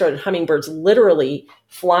ruby-throated hummingbirds literally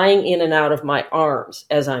flying in and out of my arms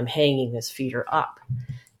as I'm hanging this feeder up.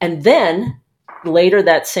 And then later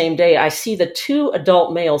that same day, I see the two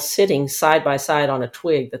adult males sitting side by side on a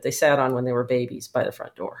twig that they sat on when they were babies by the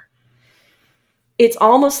front door. It's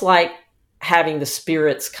almost like having the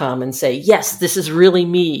spirits come and say, "Yes, this is really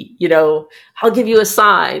me. I'll give you a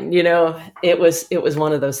sign." It was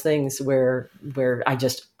one of those things where I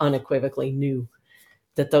just unequivocally knew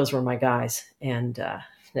that those were my guys. And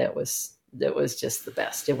that was just the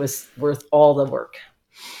best. It was worth all the work.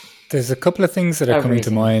 There's a couple of things that are coming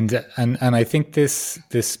to mind. And I think this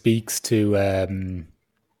speaks to,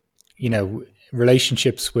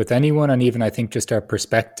 relationships with anyone, and even I think just our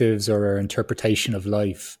perspectives or our interpretation of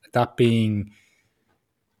life, that being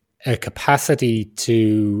a capacity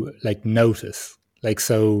to notice.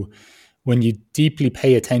 So when you deeply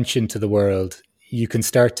pay attention to the world, you can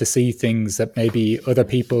start to see things that maybe other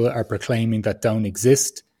people are proclaiming that don't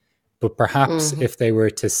exist. But perhaps if they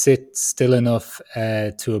were to sit still enough,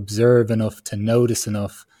 to observe enough, to notice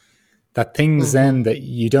enough, that things then that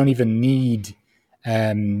you don't even need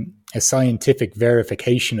a scientific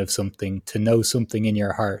verification of something to know something in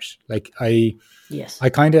your heart. I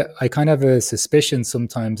kind of have a suspicion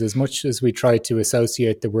sometimes, as much as we try to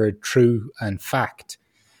associate the word true and fact,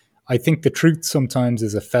 I think the truth sometimes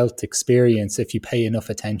is a felt experience if you pay enough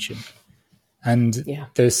attention. And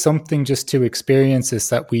there's something just to experiences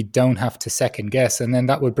that we don't have to second guess. And then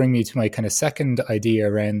that would bring me to my kind of second idea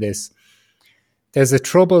around this. There's a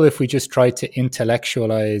trouble if we just try to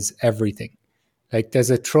intellectualize everything. There's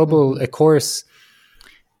a trouble, of course,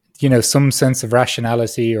 some sense of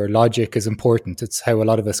rationality or logic is important. It's how a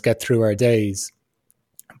lot of us get through our days.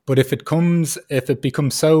 But if it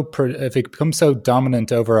becomes so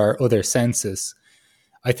dominant over our other senses,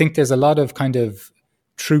 I think there's a lot of kind of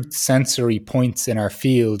truth sensory points in our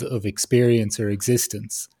field of experience or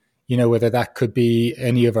existence, whether that could be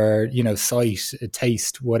any of our, sight,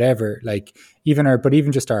 taste, whatever,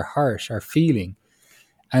 even just our heart, our feeling.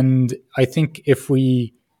 And I think if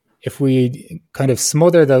we kind of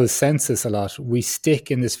smother those senses a lot, we stick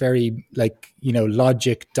in this very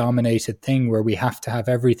logic dominated thing where we have to have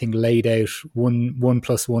everything laid out, 1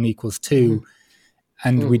 + 1 = 2.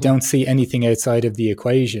 And we don't see anything outside of the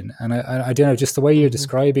equation. And I don't know, just the way you're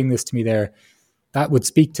describing this to me there, that would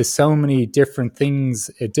speak to so many different things,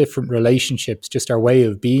 different relationships, just our way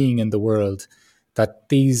of being in the world, that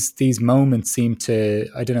these moments seem to,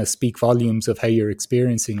 speak volumes of how you're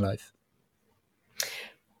experiencing life.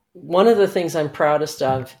 One of the things I'm proudest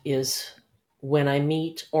of is when I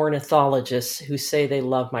meet ornithologists who say they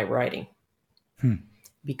love my writing,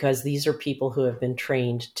 because these are people who have been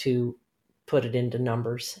trained to put it into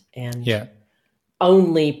numbers and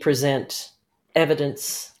only present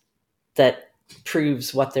evidence that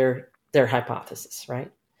proves what their hypothesis,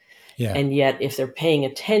 right? Yeah. And yet, if they're paying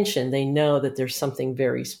attention, they know that there's something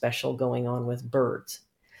very special going on with birds.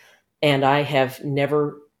 And I have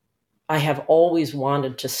always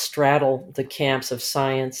wanted to straddle the camps of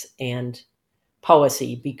science and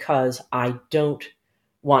poesy because I don't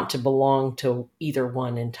want to belong to either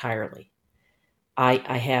one entirely.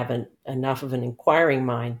 I have enough of an inquiring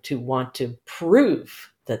mind to want to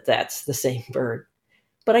prove that that's the same bird,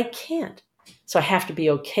 but I can't. So I have to be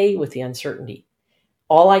okay with the uncertainty.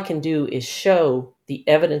 All I can do is show the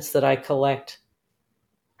evidence that I collect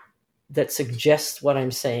that suggests what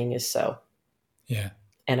I'm saying is so. Yeah.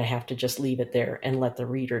 And I have to just leave it there and let the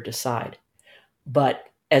reader decide. But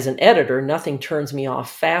as an editor, nothing turns me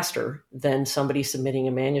off faster than somebody submitting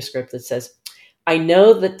a manuscript that says, I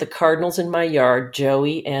know that the cardinals in my yard,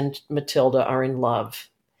 Joey and Matilda, are in love.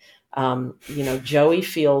 Joey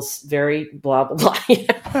feels very blah, blah, blah.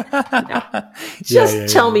 No.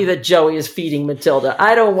 Just tell me that Joey is feeding Matilda.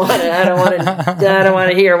 I don't want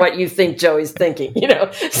to hear what you think Joey's thinking,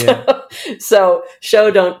 So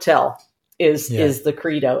show, don't tell is the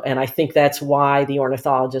credo. And I think that's why the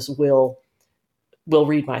ornithologist will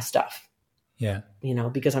read my stuff. Yeah.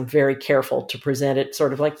 Because I'm very careful to present it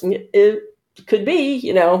sort of like it could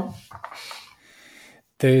be, but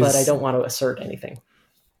I don't want to assert anything.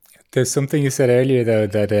 There's something you said earlier, though,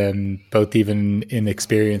 that both even in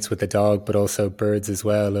experience with the dog, but also birds as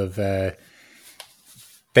well, of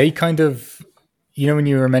they kind of, when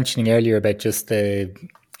you were mentioning earlier about just the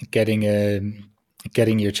getting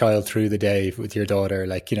your child through the day with your daughter,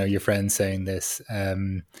 like, your friend saying this,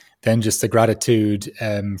 then just the gratitude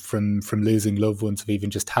from losing loved ones, of even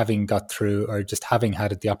just having got through or just having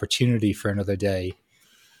had the opportunity for another day.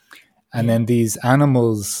 And then these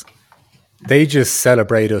animals, they just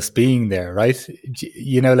celebrate us being there, right?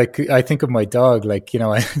 Like I think of my dog, like,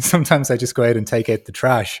 sometimes I just go out and take out the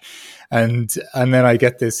trash and then I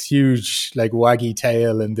get this huge like waggy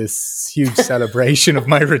tail and this huge celebration of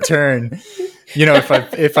my return.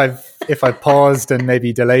 If I've paused and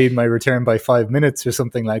maybe delayed my return by 5 minutes or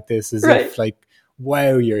something like this, as if like,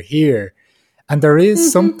 wow, you're here. And there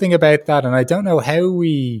is something about that. And I don't know how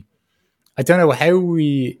we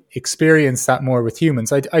experience that more with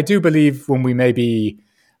humans. I do believe when we maybe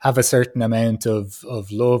have a certain amount of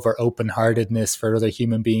love or open-heartedness for other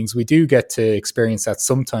human beings, we do get to experience that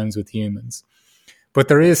sometimes with humans. But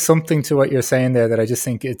there is something to what you're saying there that I just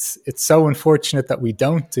think it's so unfortunate that we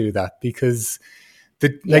don't do that, because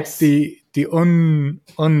the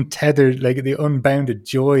untethered, like the unbounded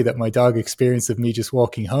joy that my dog experienced of me just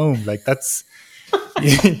walking home, like that's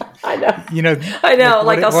I know.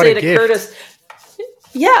 Like I'll say to Curtis,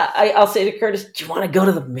 I'll say to Curtis, do you want to go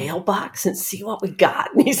to the mailbox and see what we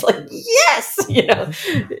got? And he's like, yes.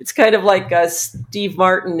 It's kind of like Steve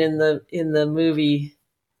Martin in the movie.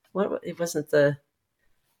 What, it wasn't the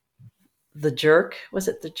Jerk. Was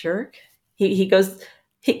it the Jerk? He goes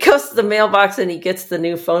to the mailbox and he gets the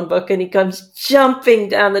new phone book and he comes jumping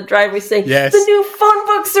down the driveway saying, yes, the new phone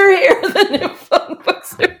books are here. The new phone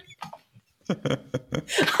books are here.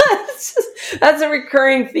 That's a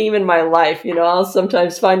recurring theme in my life. I'll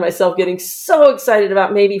sometimes find myself getting so excited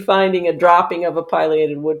about maybe finding a dropping of a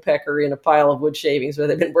pileated woodpecker in a pile of wood shavings where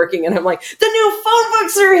they've been working, and I'm like, the new phone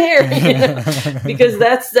books are here, because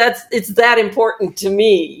it's that important to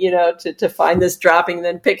me, to find this dropping,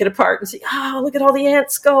 then pick it apart and see, look at all the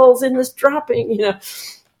ant skulls in this dropping.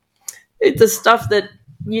 It's the stuff that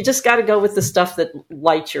you just got to go with, the stuff that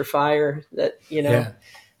lights your fire, that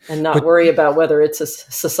and not worry about whether it's a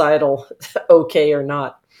societal okay or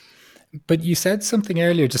not. But you said something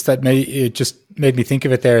earlier just that it just made me think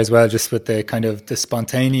of it there as well, just with the kind of the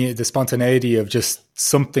spontaneity of just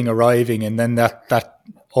something arriving, and then that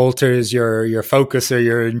alters your focus or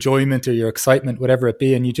your enjoyment or your excitement, whatever it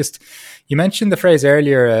be. And you mentioned the phrase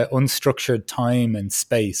earlier, unstructured time and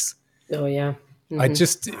space. Oh yeah.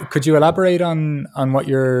 Mm-hmm. Could you elaborate on what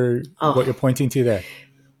you're pointing to there?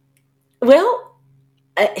 Well,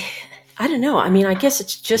 I don't know. I mean, I guess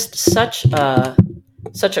it's just such a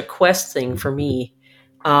quest thing for me,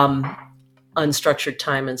 unstructured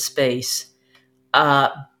time and space,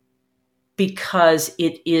 because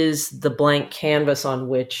it is the blank canvas on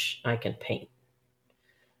which I can paint,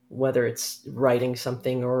 whether it's writing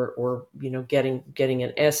something or getting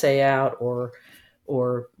an essay out or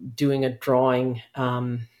doing a drawing.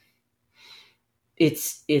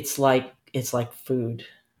 It's like food.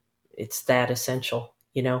 It's that essential.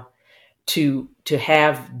 To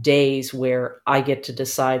have days where I get to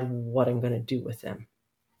decide what I'm going to do with them.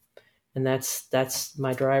 And that's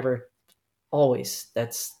my driver always.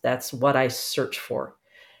 That's what I search for.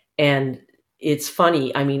 And it's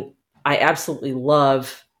funny. I mean, I absolutely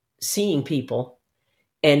love seeing people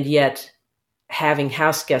And yet having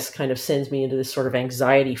house guests kind of sends me into this sort of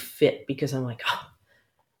anxiety fit because I'm like,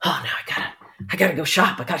 now I gotta go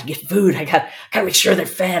shop. I gotta get food. I gotta make sure they're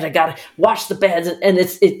fed. I gotta wash the beds. And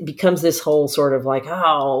it becomes this whole sort of like,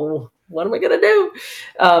 oh, what am I gonna do?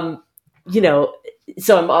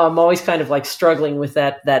 So I'm always kind of like struggling with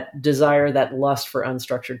that desire, that lust for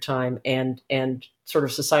unstructured time, and sort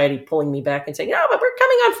of society pulling me back and saying, "No, but we're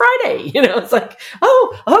coming on Friday." It's like,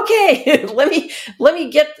 oh, okay, let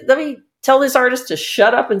me tell this artist to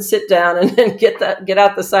shut up and sit down and get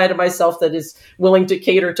out the side of myself that is willing to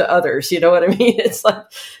cater to others. You know what I mean? It's like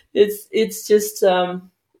it's just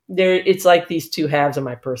it's like these two halves of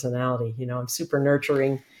my personality. I'm super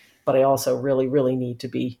nurturing, but I also really, really need to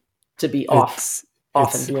be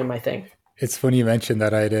often doing my thing. It's funny you mentioned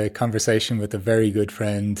that. I had a conversation with a very good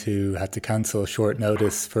friend who had to cancel short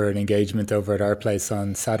notice for an engagement over at our place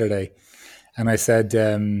on Saturday. And I said,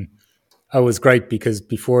 it was great because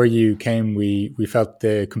before you came, we felt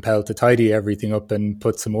compelled to tidy everything up and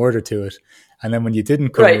put some order to it. And then when you didn't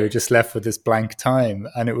come, we were just left with this blank time.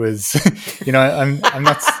 And it was, I'm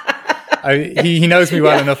not... he knows me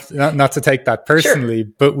well enough not to take that personally,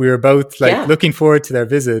 but we were both looking forward to their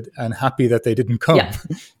visit and happy that they didn't come.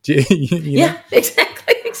 Yeah,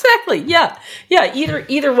 exactly. Yeah.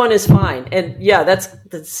 Either one is fine. And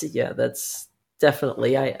that's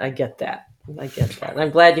definitely, I get that. I get that. And I'm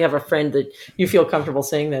glad you have a friend that you feel comfortable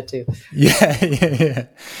saying that to. Yeah.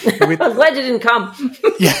 I'm glad you didn't come.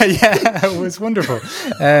 Yeah. It was wonderful.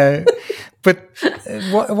 But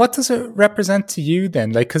what does it represent to you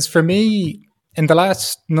then? Like, because for me, in the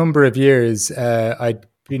last number of years, I'd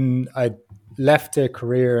left a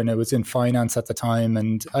career and I was in finance at the time,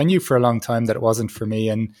 and I knew for a long time that it wasn't for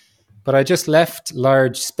me. But I just left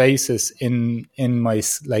large spaces in my,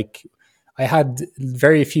 like, I had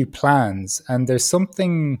very few plans, and there's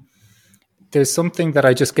something that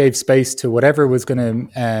I just gave space to whatever was going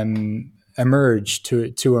to emerge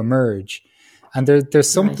to emerge. And there's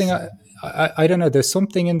something. Nice. I don't know. There's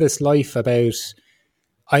something in this life about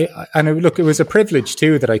look. It was a privilege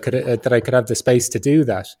too that I could have the space to do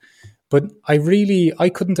that. But I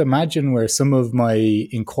couldn't imagine where some of my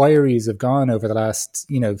inquiries have gone over the last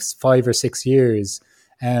 5 or 6 years.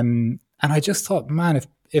 And I just thought, man,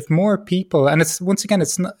 if more people, and it's once again,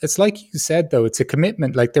 it's like you said though, it's a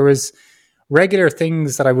commitment. Like there was regular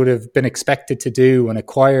things that I would have been expected to do and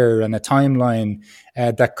acquire and a timeline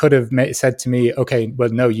that could have said to me, okay, well,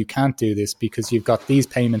 no, you can't do this because you've got these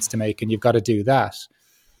payments to make and you've got to do that.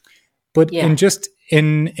 But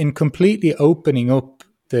in completely opening up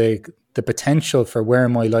the potential for where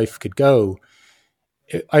my life could go,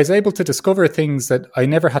 I was able to discover things that I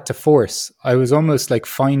never had to force. I was almost like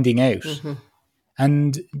finding out. Mm-hmm.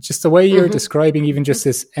 And just the way you're describing even just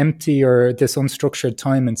this empty or this unstructured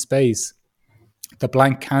time and space, the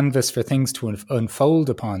blank canvas for things to unfold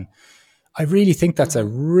upon, I really think that's a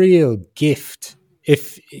real gift.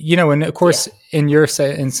 If and of course, in your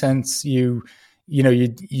sense, you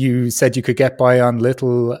said you could get by on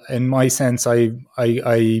little. In my sense, I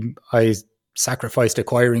sacrificed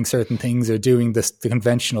acquiring certain things or doing the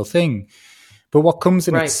conventional thing. But what comes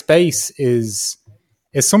in its space is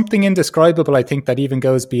something indescribable. I think that even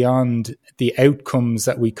goes beyond the outcomes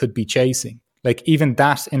that we could be chasing. Like even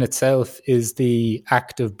that in itself is the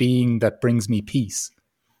act of being that brings me peace.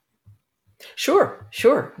 Sure.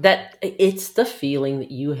 That it's the feeling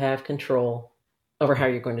that you have control over how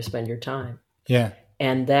you're going to spend your time. Yeah.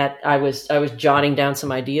 And that I was jotting down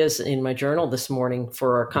some ideas in my journal this morning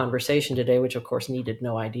for our conversation today, which of course needed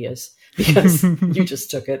no ideas because you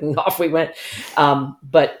just took it and off we went.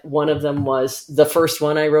 But one of them was, the first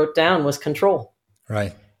one I wrote down was control.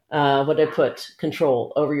 Right. What did I put?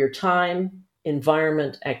 Control over your time,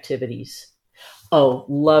 environment, activities. Oh,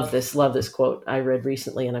 love this quote I read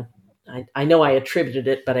recently, and I know I attributed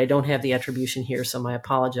it, but I don't have the attribution here, so my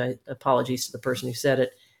apologies to the person who said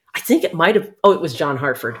it. I think it might have, it was John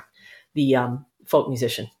Hartford, the folk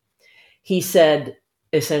musician. He said,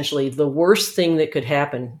 essentially, the worst thing that could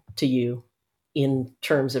happen to you in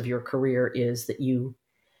terms of your career is that you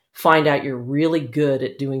find out you're really good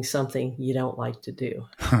at doing something you don't like to do.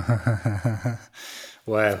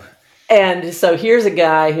 Wow. And so here's a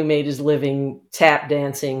guy who made his living tap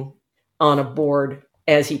dancing on a board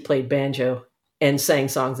as he played banjo and sang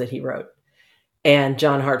songs that he wrote. And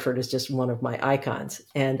John Hartford is just one of my icons.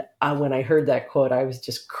 And when I heard that quote, I was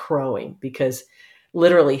just crowing, because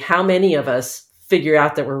literally how many of us figure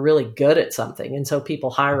out that we're really good at something, and so people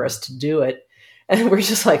hire us to do it, and we're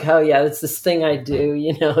just like, oh yeah, it's this thing I do,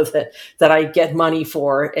 that I get money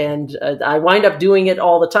for, and I wind up doing it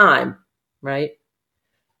all the time, right?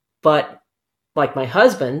 But like my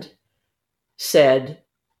husband said,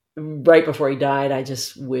 right before he died, I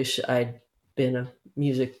just wish I'd been a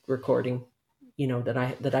music recording,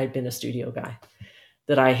 that I'd been a studio guy,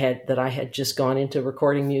 that I had just gone into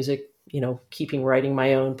recording music, keeping writing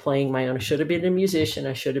my own, playing my own. I should have been a musician.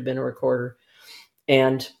 I should have been a recorder,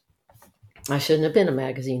 and I shouldn't have been a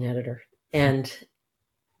magazine editor. And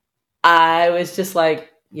I was just like,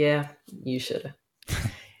 yeah, you should have.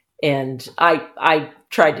 And I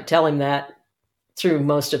tried to tell him that through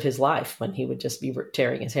most of his life. When he would just be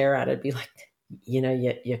tearing his hair out, I'd be like, you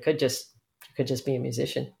could just be a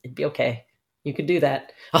musician. It'd be okay. You could do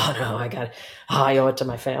that. Oh no, I owe it to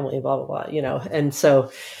my family, blah, blah, blah, And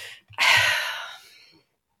so,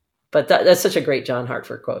 but that's such a great John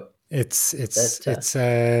Hartford quote. It's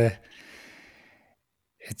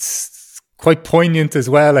quite poignant as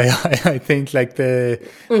well. I think like the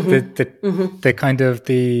kind of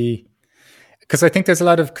because I think there's a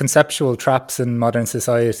lot of conceptual traps in modern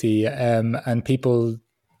society, and people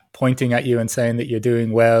pointing at you and saying that you're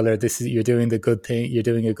doing well, or you're doing the good thing, you're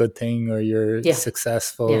doing a good thing, or you're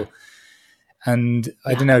successful. Yeah. And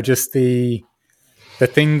I don't know, just the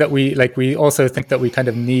thing that we also think that we kind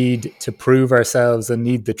of need to prove ourselves and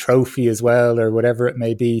need the trophy as well, or whatever it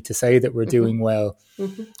may be, to say that we're doing well.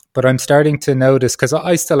 But I'm starting to notice, because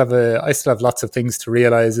I still have lots of things to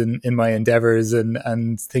realize in my endeavors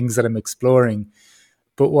and things that I'm exploring.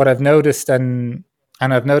 But what I've noticed, and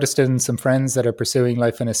I've noticed it in some friends that are pursuing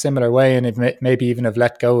life in a similar way, and maybe even have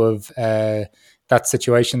let go of that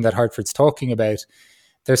situation that Hartford's talking about.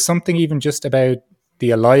 There's something even just about the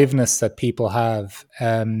aliveness that people have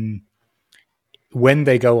when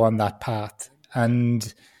they go on that path.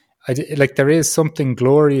 And there is something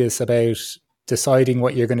glorious about deciding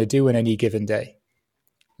what you're going to do in any given day.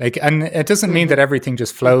 And it doesn't mean that everything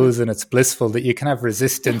just flows and it's blissful, that you can have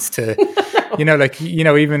resistance to,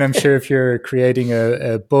 even I'm sure if you're creating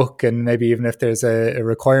a book, and maybe even if there's a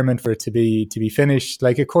requirement for it to be finished,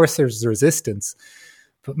 of course there's resistance.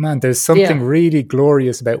 But man, there's something really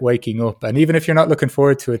glorious about waking up. And even if you're not looking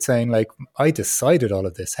forward to it, saying I decided all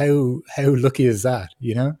of this, how lucky is that,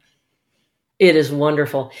 It is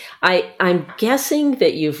wonderful. I'm guessing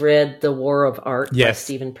that you've read The War of Art by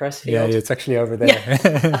Stephen Pressfield. Yeah, it's actually over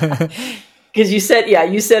there. Because you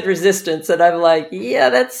said resistance, and I'm like,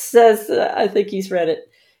 I think he's read it.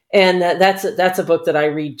 And that's a book that I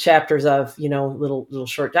read chapters of, little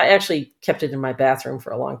short. I actually kept it in my bathroom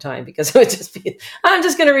for a long time, because it would just be, I'm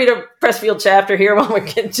just going to read a Pressfield chapter here while we're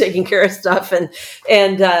taking care of stuff. And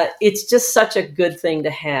it's just such a good thing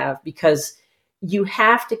to have, because you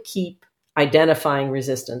have to keep identifying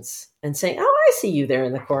resistance and saying, oh, I see you there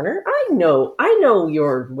in the corner. I know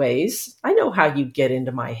your ways. I know how you get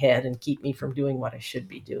into my head and keep me from doing what I should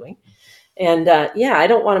be doing. And I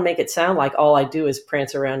don't want to make it sound like all I do is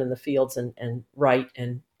prance around in the fields and write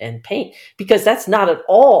and paint, because that's not at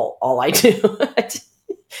all I do.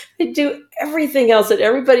 I do everything else that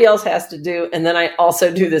everybody else has to do. And then I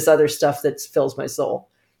also do this other stuff that fills my soul,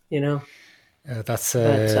 that's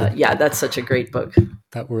such a great book.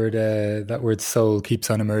 That word soul keeps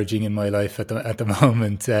on emerging in my life at the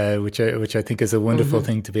moment, which I think is a wonderful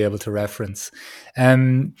thing to be able to reference.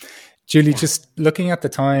 Julie, just looking at the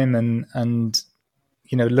time and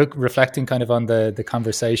reflecting kind of on the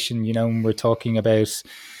conversation, when we're talking about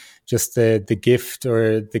just the gift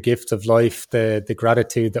of life, the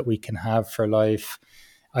gratitude that we can have for life,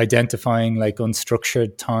 identifying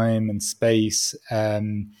unstructured time and space,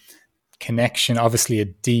 connection, obviously a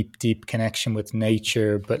deep connection with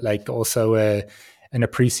nature, but also an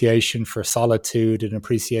appreciation for solitude, an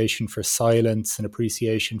appreciation for silence, an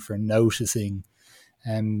appreciation for noticing.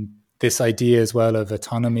 This idea as well of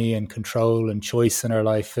autonomy and control and choice in our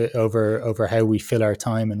life over how we fill our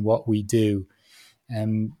time and what we do.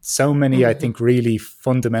 So many, I think, really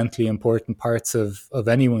fundamentally important parts of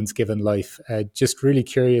anyone's given life. Just really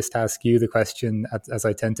curious to ask you the question, as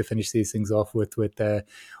I tend to finish these things off with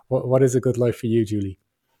what is a good life for you, Julie?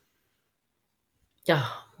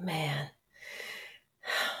 Oh, man.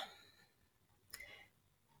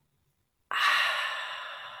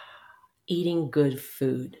 Eating good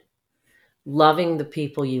food, loving the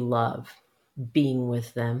people you love, being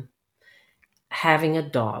with them, having a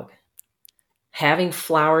dog, having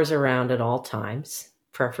flowers around at all times,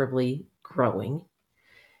 preferably growing,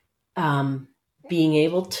 being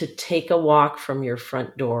able to take a walk from your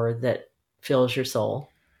front door that fills your soul,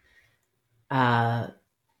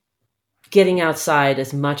 getting outside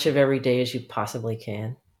as much of every day as you possibly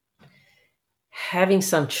can, having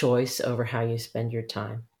some choice over how you spend your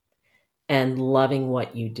time, and loving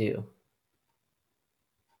what you do.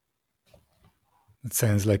 It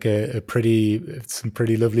sounds like some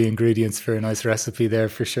pretty lovely ingredients for a nice recipe there,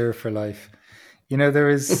 for sure, for life.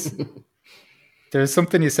 there's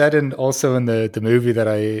something you said also in the movie that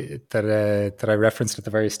I referenced at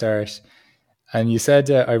the very start. And you said,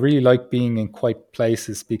 I really like being in quiet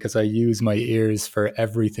places because I use my ears for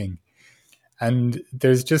everything. And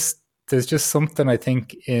there's just something, I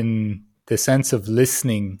think, in the sense of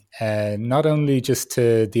listening, not only just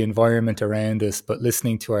to the environment around us, but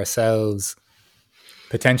listening to ourselves,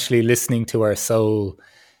 potentially listening to our soul,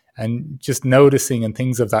 and just noticing and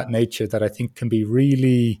things of that nature that I think can be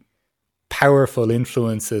really powerful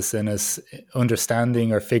influences in us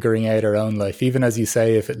understanding or figuring out our own life. Even as you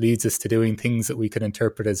say, if it leads us to doing things that we could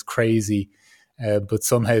interpret as crazy, but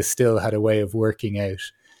somehow still had a way of working out.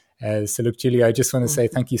 So look, Julia, I just want to say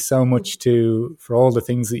thank you so much for all the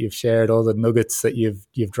things that you've shared, all the nuggets that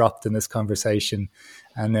you've dropped in this conversation.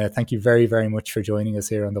 And thank you very, very much for joining us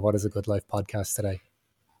here on the What is a Good Life podcast today.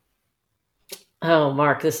 Oh,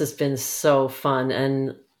 Mark, this has been so fun.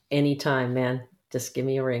 And anytime, man, just give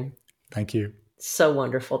me a ring. Thank you. So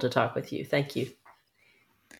wonderful to talk with you. Thank you.